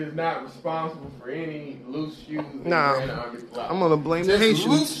 Avery is not responsible for any loose shoes. Nah, I'm gonna blame the Haitians.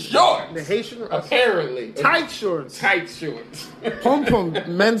 Loose shorts. The Haitian, apparently tight shorts. Tight shorts.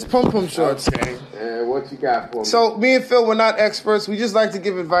 Men's pom shorts. Okay. What you got for me? So me and Phil, we're not experts. We just like to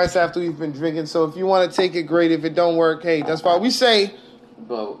give advice after we've been drinking. So if you want to take it, great. If it don't work, hey, that's why we say.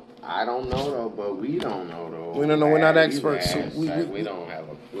 But I don't know though. But we don't know though. We don't know. We're not experts. So we don't have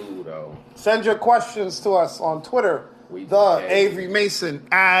a clue though. Send your questions to us on Twitter. Avery Mason.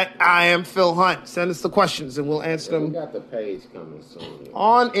 I am Phil Hunt. Send us the questions and we'll answer them. We got the page coming soon.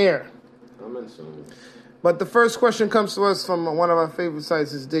 On air. Coming soon. But the first question comes to us from one of our favorite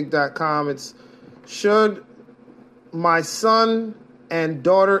sites, is dig.com. It's, should my son and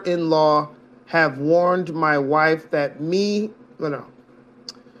daughter-in-law have warned my wife that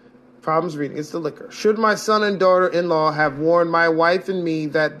Problems reading. It's the liquor. Should my son and daughter-in-law have warned my wife and me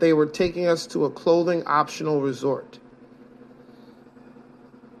that they were taking us to a clothing optional resort?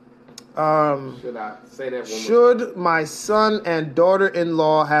 Should I say that one more time? Should my son and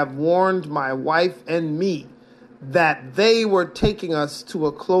daughter-in-law have warned my wife and me that they were taking us to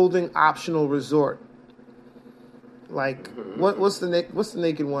a clothing optional resort? Like, what's the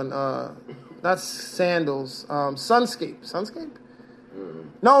naked one? Not sandals. Sunscape.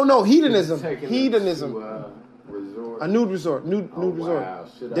 No, hedonism. Resort. A nude resort. Nude resort. Wow.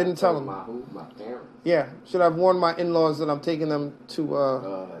 Should Didn't tell them. My parents. Yeah. Should I have warned my in-laws that I'm taking them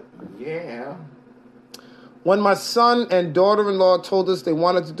to? Yeah. When my son and daughter-in-law told us they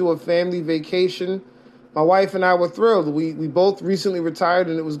wanted to do a family vacation, my wife and I were thrilled. We both recently retired,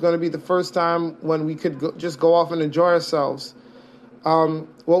 and it was going to be the first time when we could just go off and enjoy ourselves.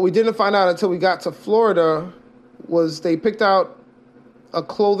 What we didn't find out until we got to Florida was they picked out a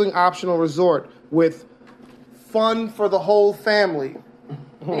clothing optional resort with fun for the whole family.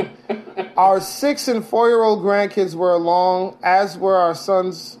 Our 6 and 4-year-old grandkids were along, as were our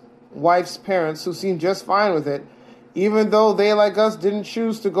son's wife's parents, who seemed just fine with it, even though they, like us, didn't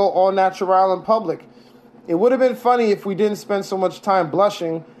choose to go all natural in public. It would have been funny if we didn't spend so much time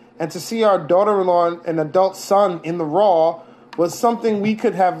blushing, and to see our daughter-in-law and adult son in the raw was something we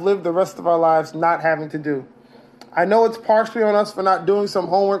could have lived the rest of our lives not having to do. I know it's partially on us for not doing some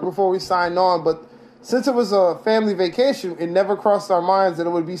homework before we signed on, but since it was a family vacation, it never crossed our minds that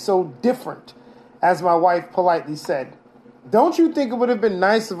it would be so different, as my wife politely said. Don't you think it would have been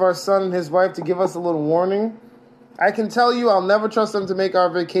nice of our son and his wife to give us a little warning? I can tell you I'll never trust them to make our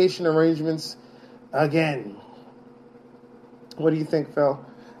vacation arrangements again. What do you think, Phil?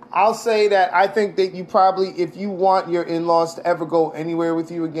 I'll say that I think that you probably, if you want your in-laws to ever go anywhere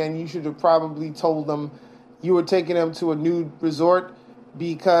with you again, you should have probably told them you were taking them to a nude resort,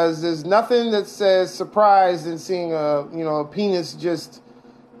 because there's nothing that says surprise in seeing a penis just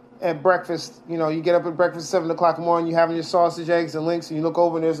at breakfast. You know, you get up at breakfast 7 o'clock in the morning, you're having your sausage, eggs, and links, and you look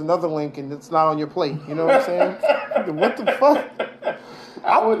over and there's another link and it's not on your plate. You know what I'm saying? What the fuck?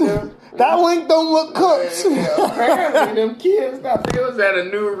 That link don't look cooked. Apparently, them kids, I think it was at a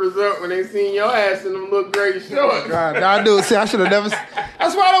new resort when they seen your ass in them little gray shorts. God, I do. See, I should have never.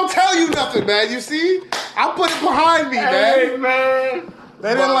 That's why I don't tell you nothing, man. You see, I put it behind me, Hey, man.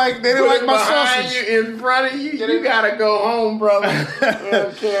 They didn't like my sausage. You, in front of you, you gotta go home, brother. I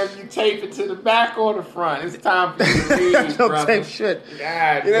don't care if you tape it to the back or the front. It's time for you to leave, Don't brother. tape shit.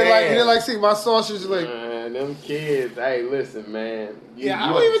 God You damn. didn't like see my sausage like. Man, them kids. Hey, listen, man. I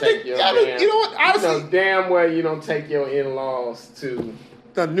don't even think. You know what? Honestly, you know damn well you don't take your in-laws to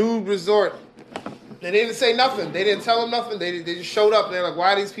the nude resort. They didn't say nothing. They didn't tell them nothing. They just showed up. They're like,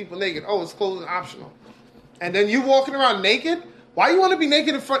 "Why are these people naked?" Oh, it's clothing optional. And then you walking around naked. Why you want to be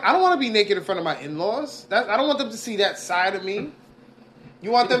naked in front? I don't want to be naked in front of my in-laws. I don't want them to see that side of me.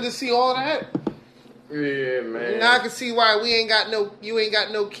 You want them to see all that? Yeah, man. Now I can see why you ain't got no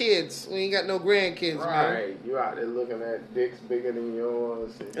kids. We ain't got no grandkids, man. Right. You out there looking at dicks bigger than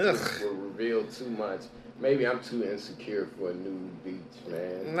yours. It just will reveal too much. Maybe I'm too insecure for a nude beach,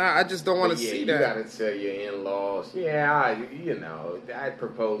 man. Nah, I just don't want to see that. You gotta tell your in-laws. Yeah, I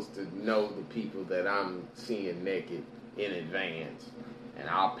propose to know the people that I'm seeing naked in advance, and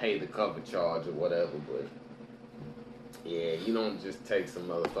I'll pay the cover charge or whatever. But yeah, you don't just take some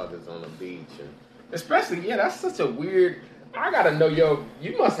motherfuckers on the beach, and especially that's such a weird. I gotta know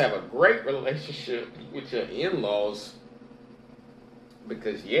you must have a great relationship with your in-laws,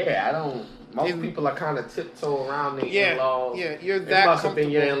 because most people are kind of tiptoe around their in-laws. Yeah, you're It that must have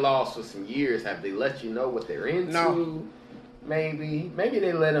been your comfortable. in-laws for some years. Have they let you know what they're into? No. Maybe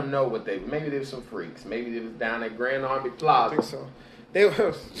they let them know maybe they were some freaks. Maybe they was down at Grand Army I Plaza. think so. They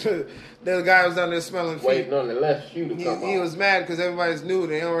were. The guy was down there smelling feet. Waiting on the left shoe to come He off. was mad because everybody's new.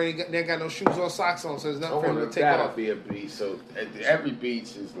 They ain't got no shoes or socks on, so there's nothing for him to take That'll off. be a beach. So every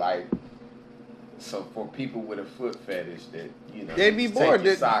beach is like. So for people with a foot fetish that They'd be take bored.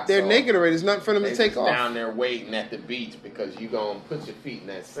 your socks They're off. naked already. There's nothing for them They to take just off. down there waiting at the beach because you gonna put your feet in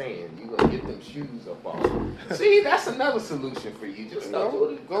that sand. You gonna get them shoes up off. See, that's another solution for you. Just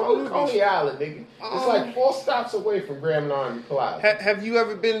go to Coney beach. Island, nigga. It's like 4 stops away from Grand Army Plaza. Have you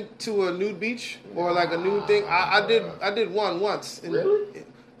ever been to a nude beach or like a nude thing? I did one once. Really?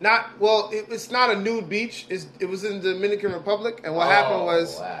 It's not a nude beach. It was in the Dominican Republic, and what happened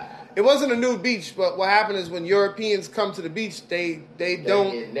was. Wow. It wasn't a nude beach, but what happened is when Europeans come to the beach, they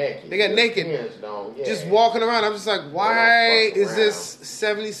don't get naked. They get naked. Europeans don't, yeah. Just walking around. I'm just like, why fuck is around. this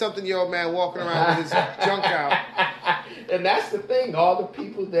 70-something-year-old man walking around with his junk out? And that's the thing. All the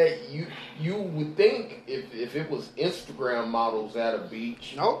people that you would think if it was Instagram models at a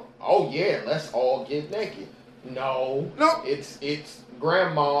beach. Nope. Oh yeah, let's all get naked. No. Nope. It's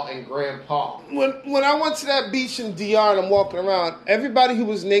grandma and grandpa. When I went to that beach in DR and I'm walking around, everybody who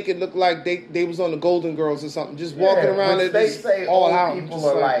was naked looked like they was on the Golden Girls or something, just walking around. Which they say all old out. people just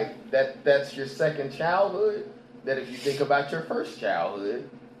are like that. That's your second childhood. That if you think about your first childhood,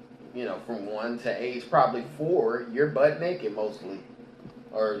 from 1 to age probably 4, you're butt naked mostly,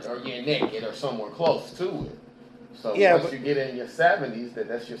 or you're naked or somewhere close to it. So once you get in your 70s,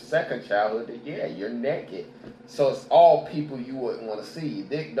 that's your second childhood. You're naked. So it's all people you wouldn't want to see.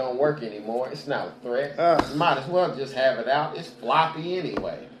 Dick don't work anymore. It's not a threat. You might as well just have it out. It's floppy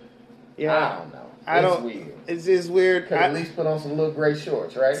anyway. Yeah. I don't know. It's weird. It's just weird. Could at least put on some little gray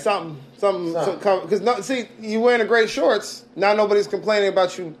shorts, right? Something. Because you wearing the gray shorts. Now nobody's complaining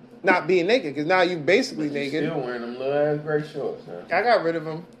about you not being naked because now you basically naked. Still wearing them little ass gray shorts, huh? I got rid of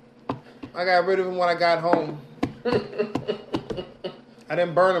them. When I got home. I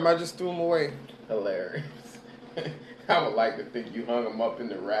didn't burn them. I just threw them away. Hilarious. I would like to think you hung them up in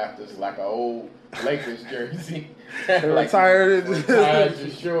the rafters like an old Lakers jersey. Retired your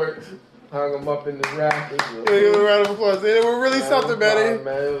shorts. Hung them up in the rafters. Give a round of applause. They were really something, man.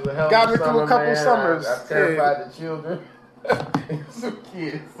 Man, it was a hell Got of me a through a couple man. summers. I terrified the children. Some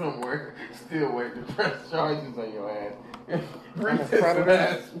kids somewhere still waiting to press charges on your ass. I'm a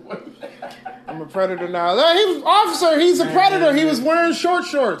predator. I'm a predator now. No, he was officer. He's a predator. He was wearing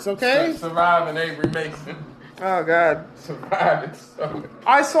shorts. Okay. Surviving Avery Mason. Oh God. Surviving. So.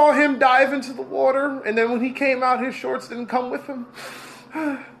 I saw him dive into the water, and then when he came out, his shorts didn't come with him.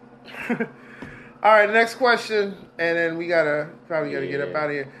 All right, next question, and then we probably gotta get up out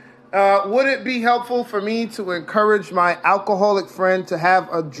of here. Would it be helpful for me to encourage my alcoholic friend to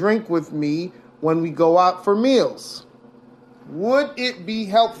have a drink with me when we go out for meals? Would it be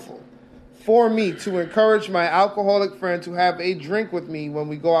helpful for me to encourage my alcoholic friend to have a drink with me when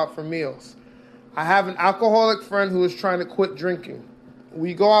we go out for meals? I have an alcoholic friend who is trying to quit drinking.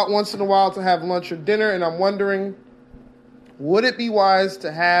 We go out once in a while to have lunch or dinner, and I'm wondering, would it be wise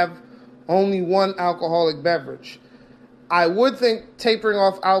to have only one alcoholic beverage? I would think tapering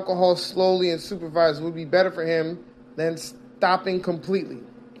off alcohol slowly and supervised would be better for him than stopping completely.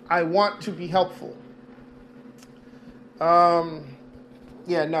 I want to be helpful.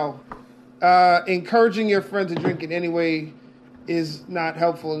 Encouraging your friend to drink in any way is not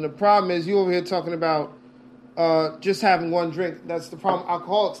helpful. And the problem is you over here talking about just having one drink. That's the problem.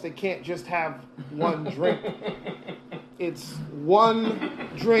 Alcoholics, they can't just have one drink. It's one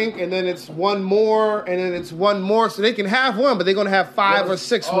drink, and then it's one more, and then it's one more. So they can have one, but they're going to have 5 or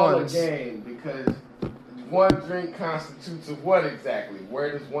 6 ones. All a game, because one drink constitutes of what exactly?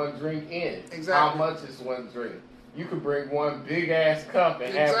 Where does one drink end? Exactly. How much is one drink? You could bring one big-ass cup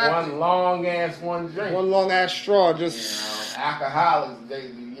and have one long-ass drink. One long-ass straw, just... Alcoholics,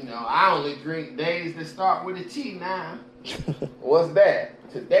 I only drink days that start with a T now. What's that?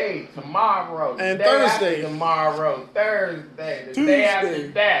 Today, tomorrow, and the day Thursday. after tomorrow, Thursday, the Tuesday. day after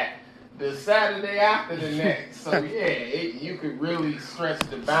that, the Saturday after the next. So you could really stretch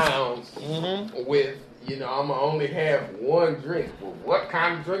the bounds with, I'm gonna only have one drink. Well, what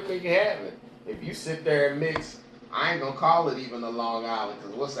kind of drink are you having? If you sit there and mix, I ain't gonna call it even a Long Island,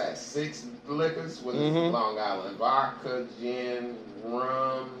 because what's that? 6 liquors? What is Long Island? Vodka, gin,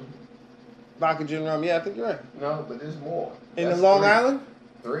 rum. Vodka, gin, rum. Yeah, I think you're right. No, but there's more. In the Long 3. Island?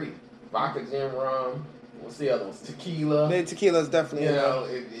 3. Vodka, gin, rum. What's the other ones? Tequila. The tequila's definitely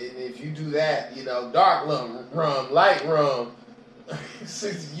if you do that, dark rum, light rum,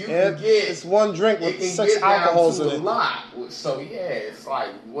 you can get. It's one drink with 6 alcohols in it. A lot. So it's like,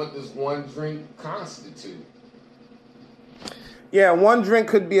 what does one drink constitute? Yeah, one drink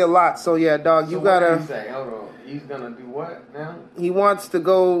could be a lot. So yeah, dog, you gotta. What did he say? Hold on. He's gonna do what now? He wants to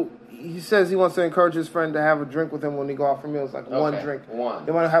go. He says he wants to encourage his friend to have a drink with him when they go out for meals, like one drink. One.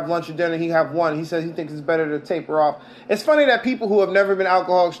 They want to have lunch or dinner. He have one. He says he thinks it's better to taper off. It's funny that people who have never been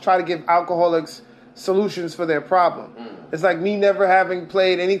alcoholics try to give alcoholics solutions for their problem. It's like me never having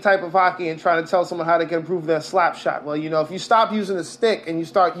played any type of hockey and trying to tell someone how they can improve their slap shot. Well, if you stop using a stick and you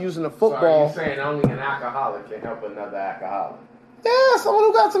start using a football. So you're saying only an alcoholic can help another alcoholic? Yeah, someone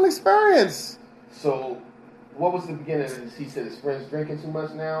who got some experience. So, what was the beginning of this? He said his friend's drinking too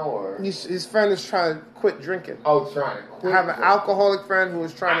much now, or his friend is trying to quit drinking. Oh, trying to quit. I have an alcoholic friend who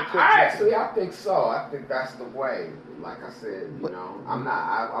is trying to quit drinking. I think so. I think that's the way. Like I said, I'm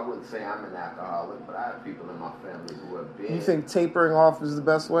not. I wouldn't say I'm an alcoholic, but I have people in my family who have been. You think tapering off is the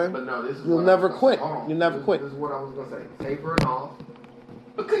best way? But no, this is. You'll never quit. You'll never quit. This is what I was gonna say. Tapering off,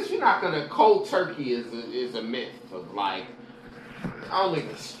 because you're not gonna. Cold turkey is a myth of like. Only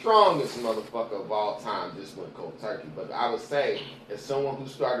the strongest motherfucker of all time just went cold turkey. But I would say, as someone who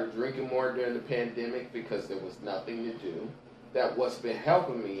started drinking more during the pandemic because there was nothing to do, that what's been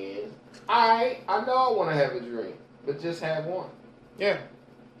helping me is, I know I want to have a drink, but just have one. Yeah.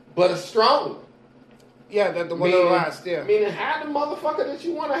 But a strong one. Yeah, that the one that lasts, yeah. Meaning, have the motherfucker that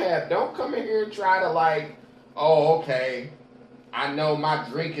you want to have. Don't come in here and try to like, okay, I know my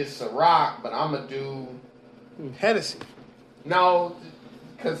drink is Ciroc, but I'm going to do... Hennessy. No,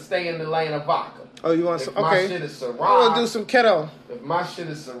 because stay in the lane of vodka. Oh, you want some? Okay. My shit is Ciroc. I want to do some keto. If my shit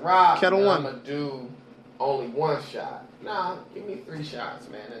is Ciroc, Ketel One. I'm going to do only one shot. Nah, give me 3 shots,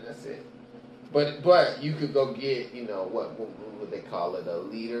 man, and that's it. But you could go get, what would they call it? A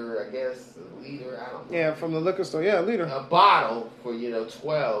liter, I guess? A liter? I don't know. Yeah, from the liquor store. Yeah, a liter. A bottle for,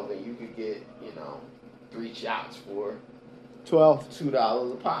 12, and you could get, 3 shots for 12.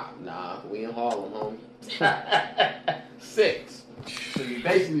 $2 a pop. Nah, we in Harlem, homie. 6. So you're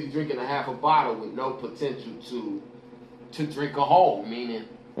basically drinking a half a bottle with no potential to drink a whole, meaning,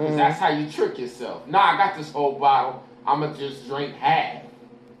 because that's how you trick yourself. Nah, I got this whole bottle. I'm going to just drink half.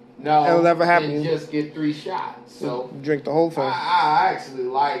 No, that'll never happen. And just get 3 shots. So drink the whole thing. I actually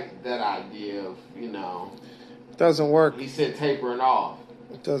like that idea of, Doesn't work. He said tapering off.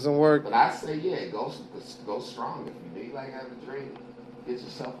 It doesn't work. But I say, go strong. If you do like have a drink, get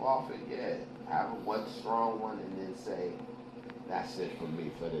yourself off it. Yeah, have one strong one, and then say, that's it for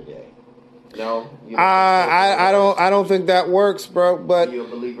me for the day. No, I don't think that works, bro. But you're a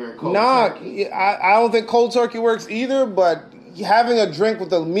believer in cold turkey? I don't think cold turkey works either. But having a drink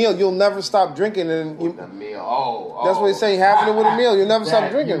with a meal, you'll never stop drinking. With a meal, that's what he's saying. Having it with a meal, you'll never stop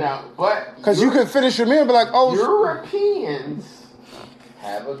drinking. Because you can finish your meal and be like, oh. Europeans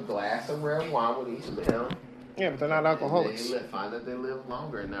have a glass of red wine with each meal. Yeah, but they're not alcoholics. They find that they live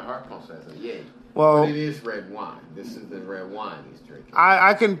longer and their heart pumps faster. Yeah. Well, but it is red wine. This is the red wine he's drinking.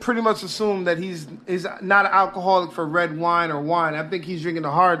 I can pretty much assume that he's not an alcoholic for red wine or wine. I think he's drinking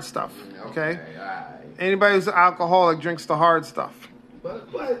the hard stuff. Okay. All right. Anybody who's an alcoholic drinks the hard stuff. But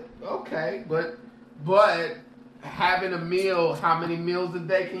having a meal, how many meals a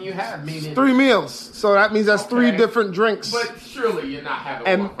day can you have? Meaning 3 meals. So that means that's 3 Okay. different drinks. But surely you're not having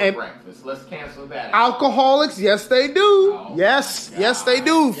And- one for and- breakfast. Let's cancel that. Alcoholics, yes they do. Oh, yes, my yes they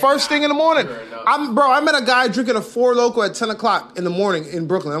do. God. First thing in the morning. Sure enough. I met a guy drinking a 4 Loko at 10 o'clock in the morning in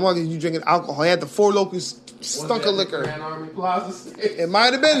Brooklyn. I'm like, you drinking alcohol? He had the 4 Locos stunk of liquor. Grand Army Plaza. It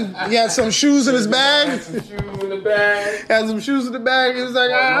might have been. He had some shoes in his bag. Had some shoes in the bag. Had some shoes in the bag. He was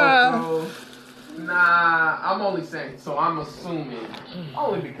like, Nah, I'm only saying, so I'm assuming,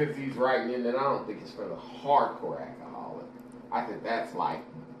 only because he's writing in that I don't think it's for the hardcore alcoholic. I think that's like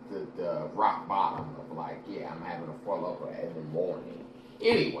the rock bottom of like, yeah, I'm having a 4 Loko every morning.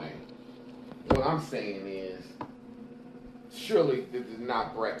 Anyway, what I'm saying is, surely this is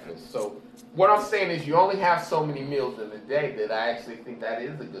not breakfast. So what I'm saying is you only have so many meals in a day that I actually think that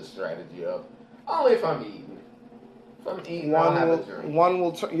is a good strategy of, only if I'm eating. If I'm eating, I'll have a drink. If I'm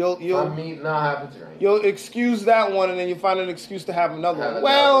eating, I'll have a drink. You'll excuse that one, and then you find an excuse to have another Have one. another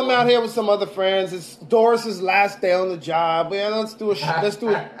Well, I'm one. out here with some other friends. It's Doris's last day on the job. Yeah, let's do it.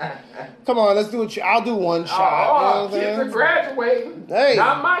 Come on, let's do it. I'll do one shot. Oh, kids are graduating. Hey.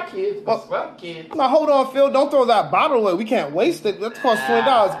 Not my kids, but some kids. Now hold on, Phil. Don't throw that bottle away. We can't waste it. That costs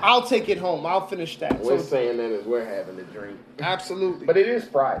 $20. I'll take it home. I'll finish that. We're saying that as we're having a drink. Absolutely. But it is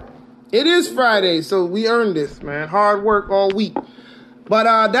Friday. It is Friday, so we earned this, man. Hard work all week.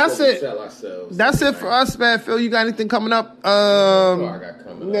 But that's So we it. sell ourselves. That's it for us, man. Phil, you got anything coming up? What I got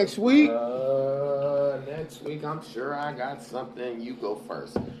coming Next up? week? Next week, I'm sure I got something. You go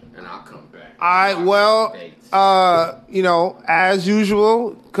first, and I'll come back. All right, well, as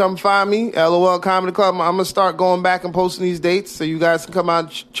usual, come find me, LOL Comedy Club. I'm going to start going back and posting these dates, so you guys can come out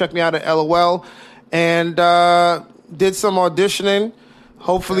and check me out at LOL. And did some auditioning.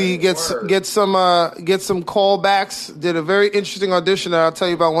 Hopefully get some callbacks. Did a very interesting audition that I'll tell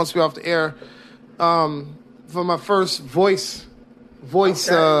you about once we're off the air. For my first voice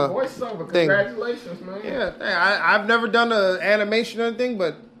voiceover. thing. Congratulations, man. Yeah, I've never done an animation or anything,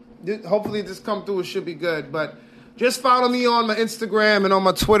 but hopefully this come through. It should be good. But just follow me on my Instagram and on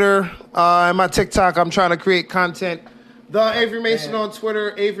my Twitter and my TikTok. I'm trying to create content. The Avery Mason on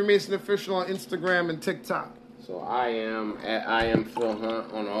Twitter, Avery Mason Official on Instagram and TikTok. So I am Phil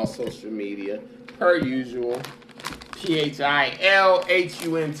Hunt on all social media, per usual.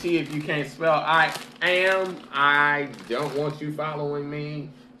 PHILHUNT. If you can't spell I am, I don't want you following me.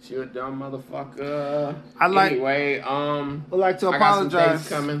 You're a dumb motherfucker. Anyway, I'd like to I got some apologize. dates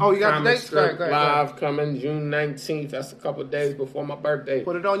coming. Oh, you got the Comic dates? Strip Go ahead. Live coming June 19th. That's a couple of days before my birthday.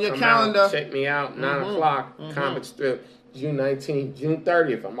 Put it on your Come calendar. out, check me out. 9 o'clock. Comic Strip. June 19th. June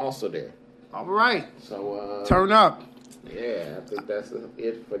 30th. I'm also there. All right. So turn up. Yeah, I think that's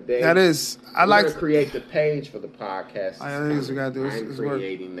it for days. That is. I'm gonna create the page for the podcast. I think we gotta do. I'm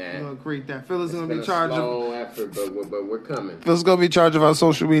creating that. We're gonna create that. Phil is gonna be in It's charge been a of. slow effort, but we're coming. Phil's gonna be in charge of our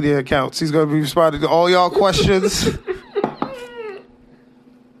social media accounts. He's gonna be responding to all y'all questions.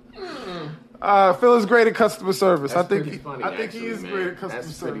 Phil is great at customer service. That's I think pretty funny, I think he is man. great at customer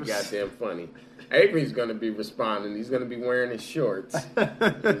That's service. pretty goddamn funny. Avery's gonna be responding. He's gonna be wearing his shorts.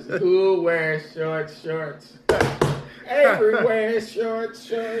 Who wears shorts? Avery wears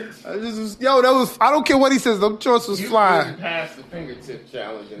shorts. I don't care what he says. Them shorts was You fly. couldn't pass the fingertip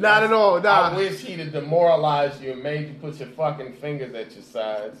challenge. And Not at all. Nah. I wish he'd have demoralized you and made you put your fucking fingers at your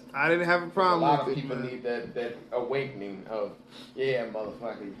sides. I didn't have a A problem lot of with it. people Man. need that awakening of, yeah,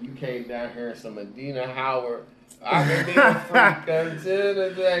 motherfucker, you came down here some Adina Howard. I can be a freak until the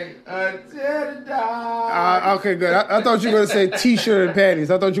day, until the dawn. Okay, good. I thought you were going to say t-shirt and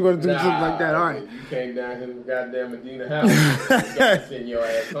panties. I thought you were going to do something like that. All right. You came down here to goddamn Adina Howard. You gotta send your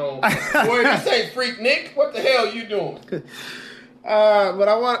ass home. Boy, this ain't Freak Nick. What the hell you doing? But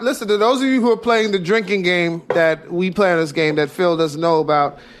I want listen to those of you who are playing the drinking game that we play in this game that Phil doesn't know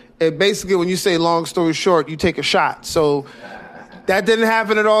about. It basically, when you say long story short, you take a shot. So that didn't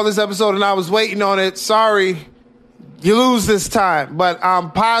happen at all this episode, and I was waiting on it. Sorry, you lose this time. But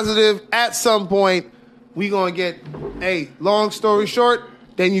I'm positive at some point we gonna get long story short.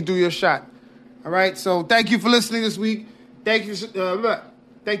 Then you do your shot. All right. So thank you for listening this week. Thank you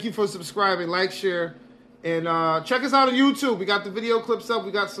for subscribing, like, share. And check us out on YouTube. We got the video clips up. We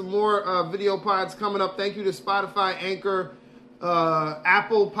got some more video pods coming up. Thank you to Spotify, Anchor,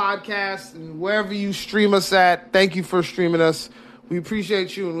 Apple Podcasts, and wherever you stream us at. Thank you for streaming us. We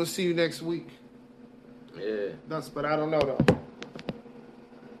appreciate you, and we'll see you next week. Yeah. But I don't know, though.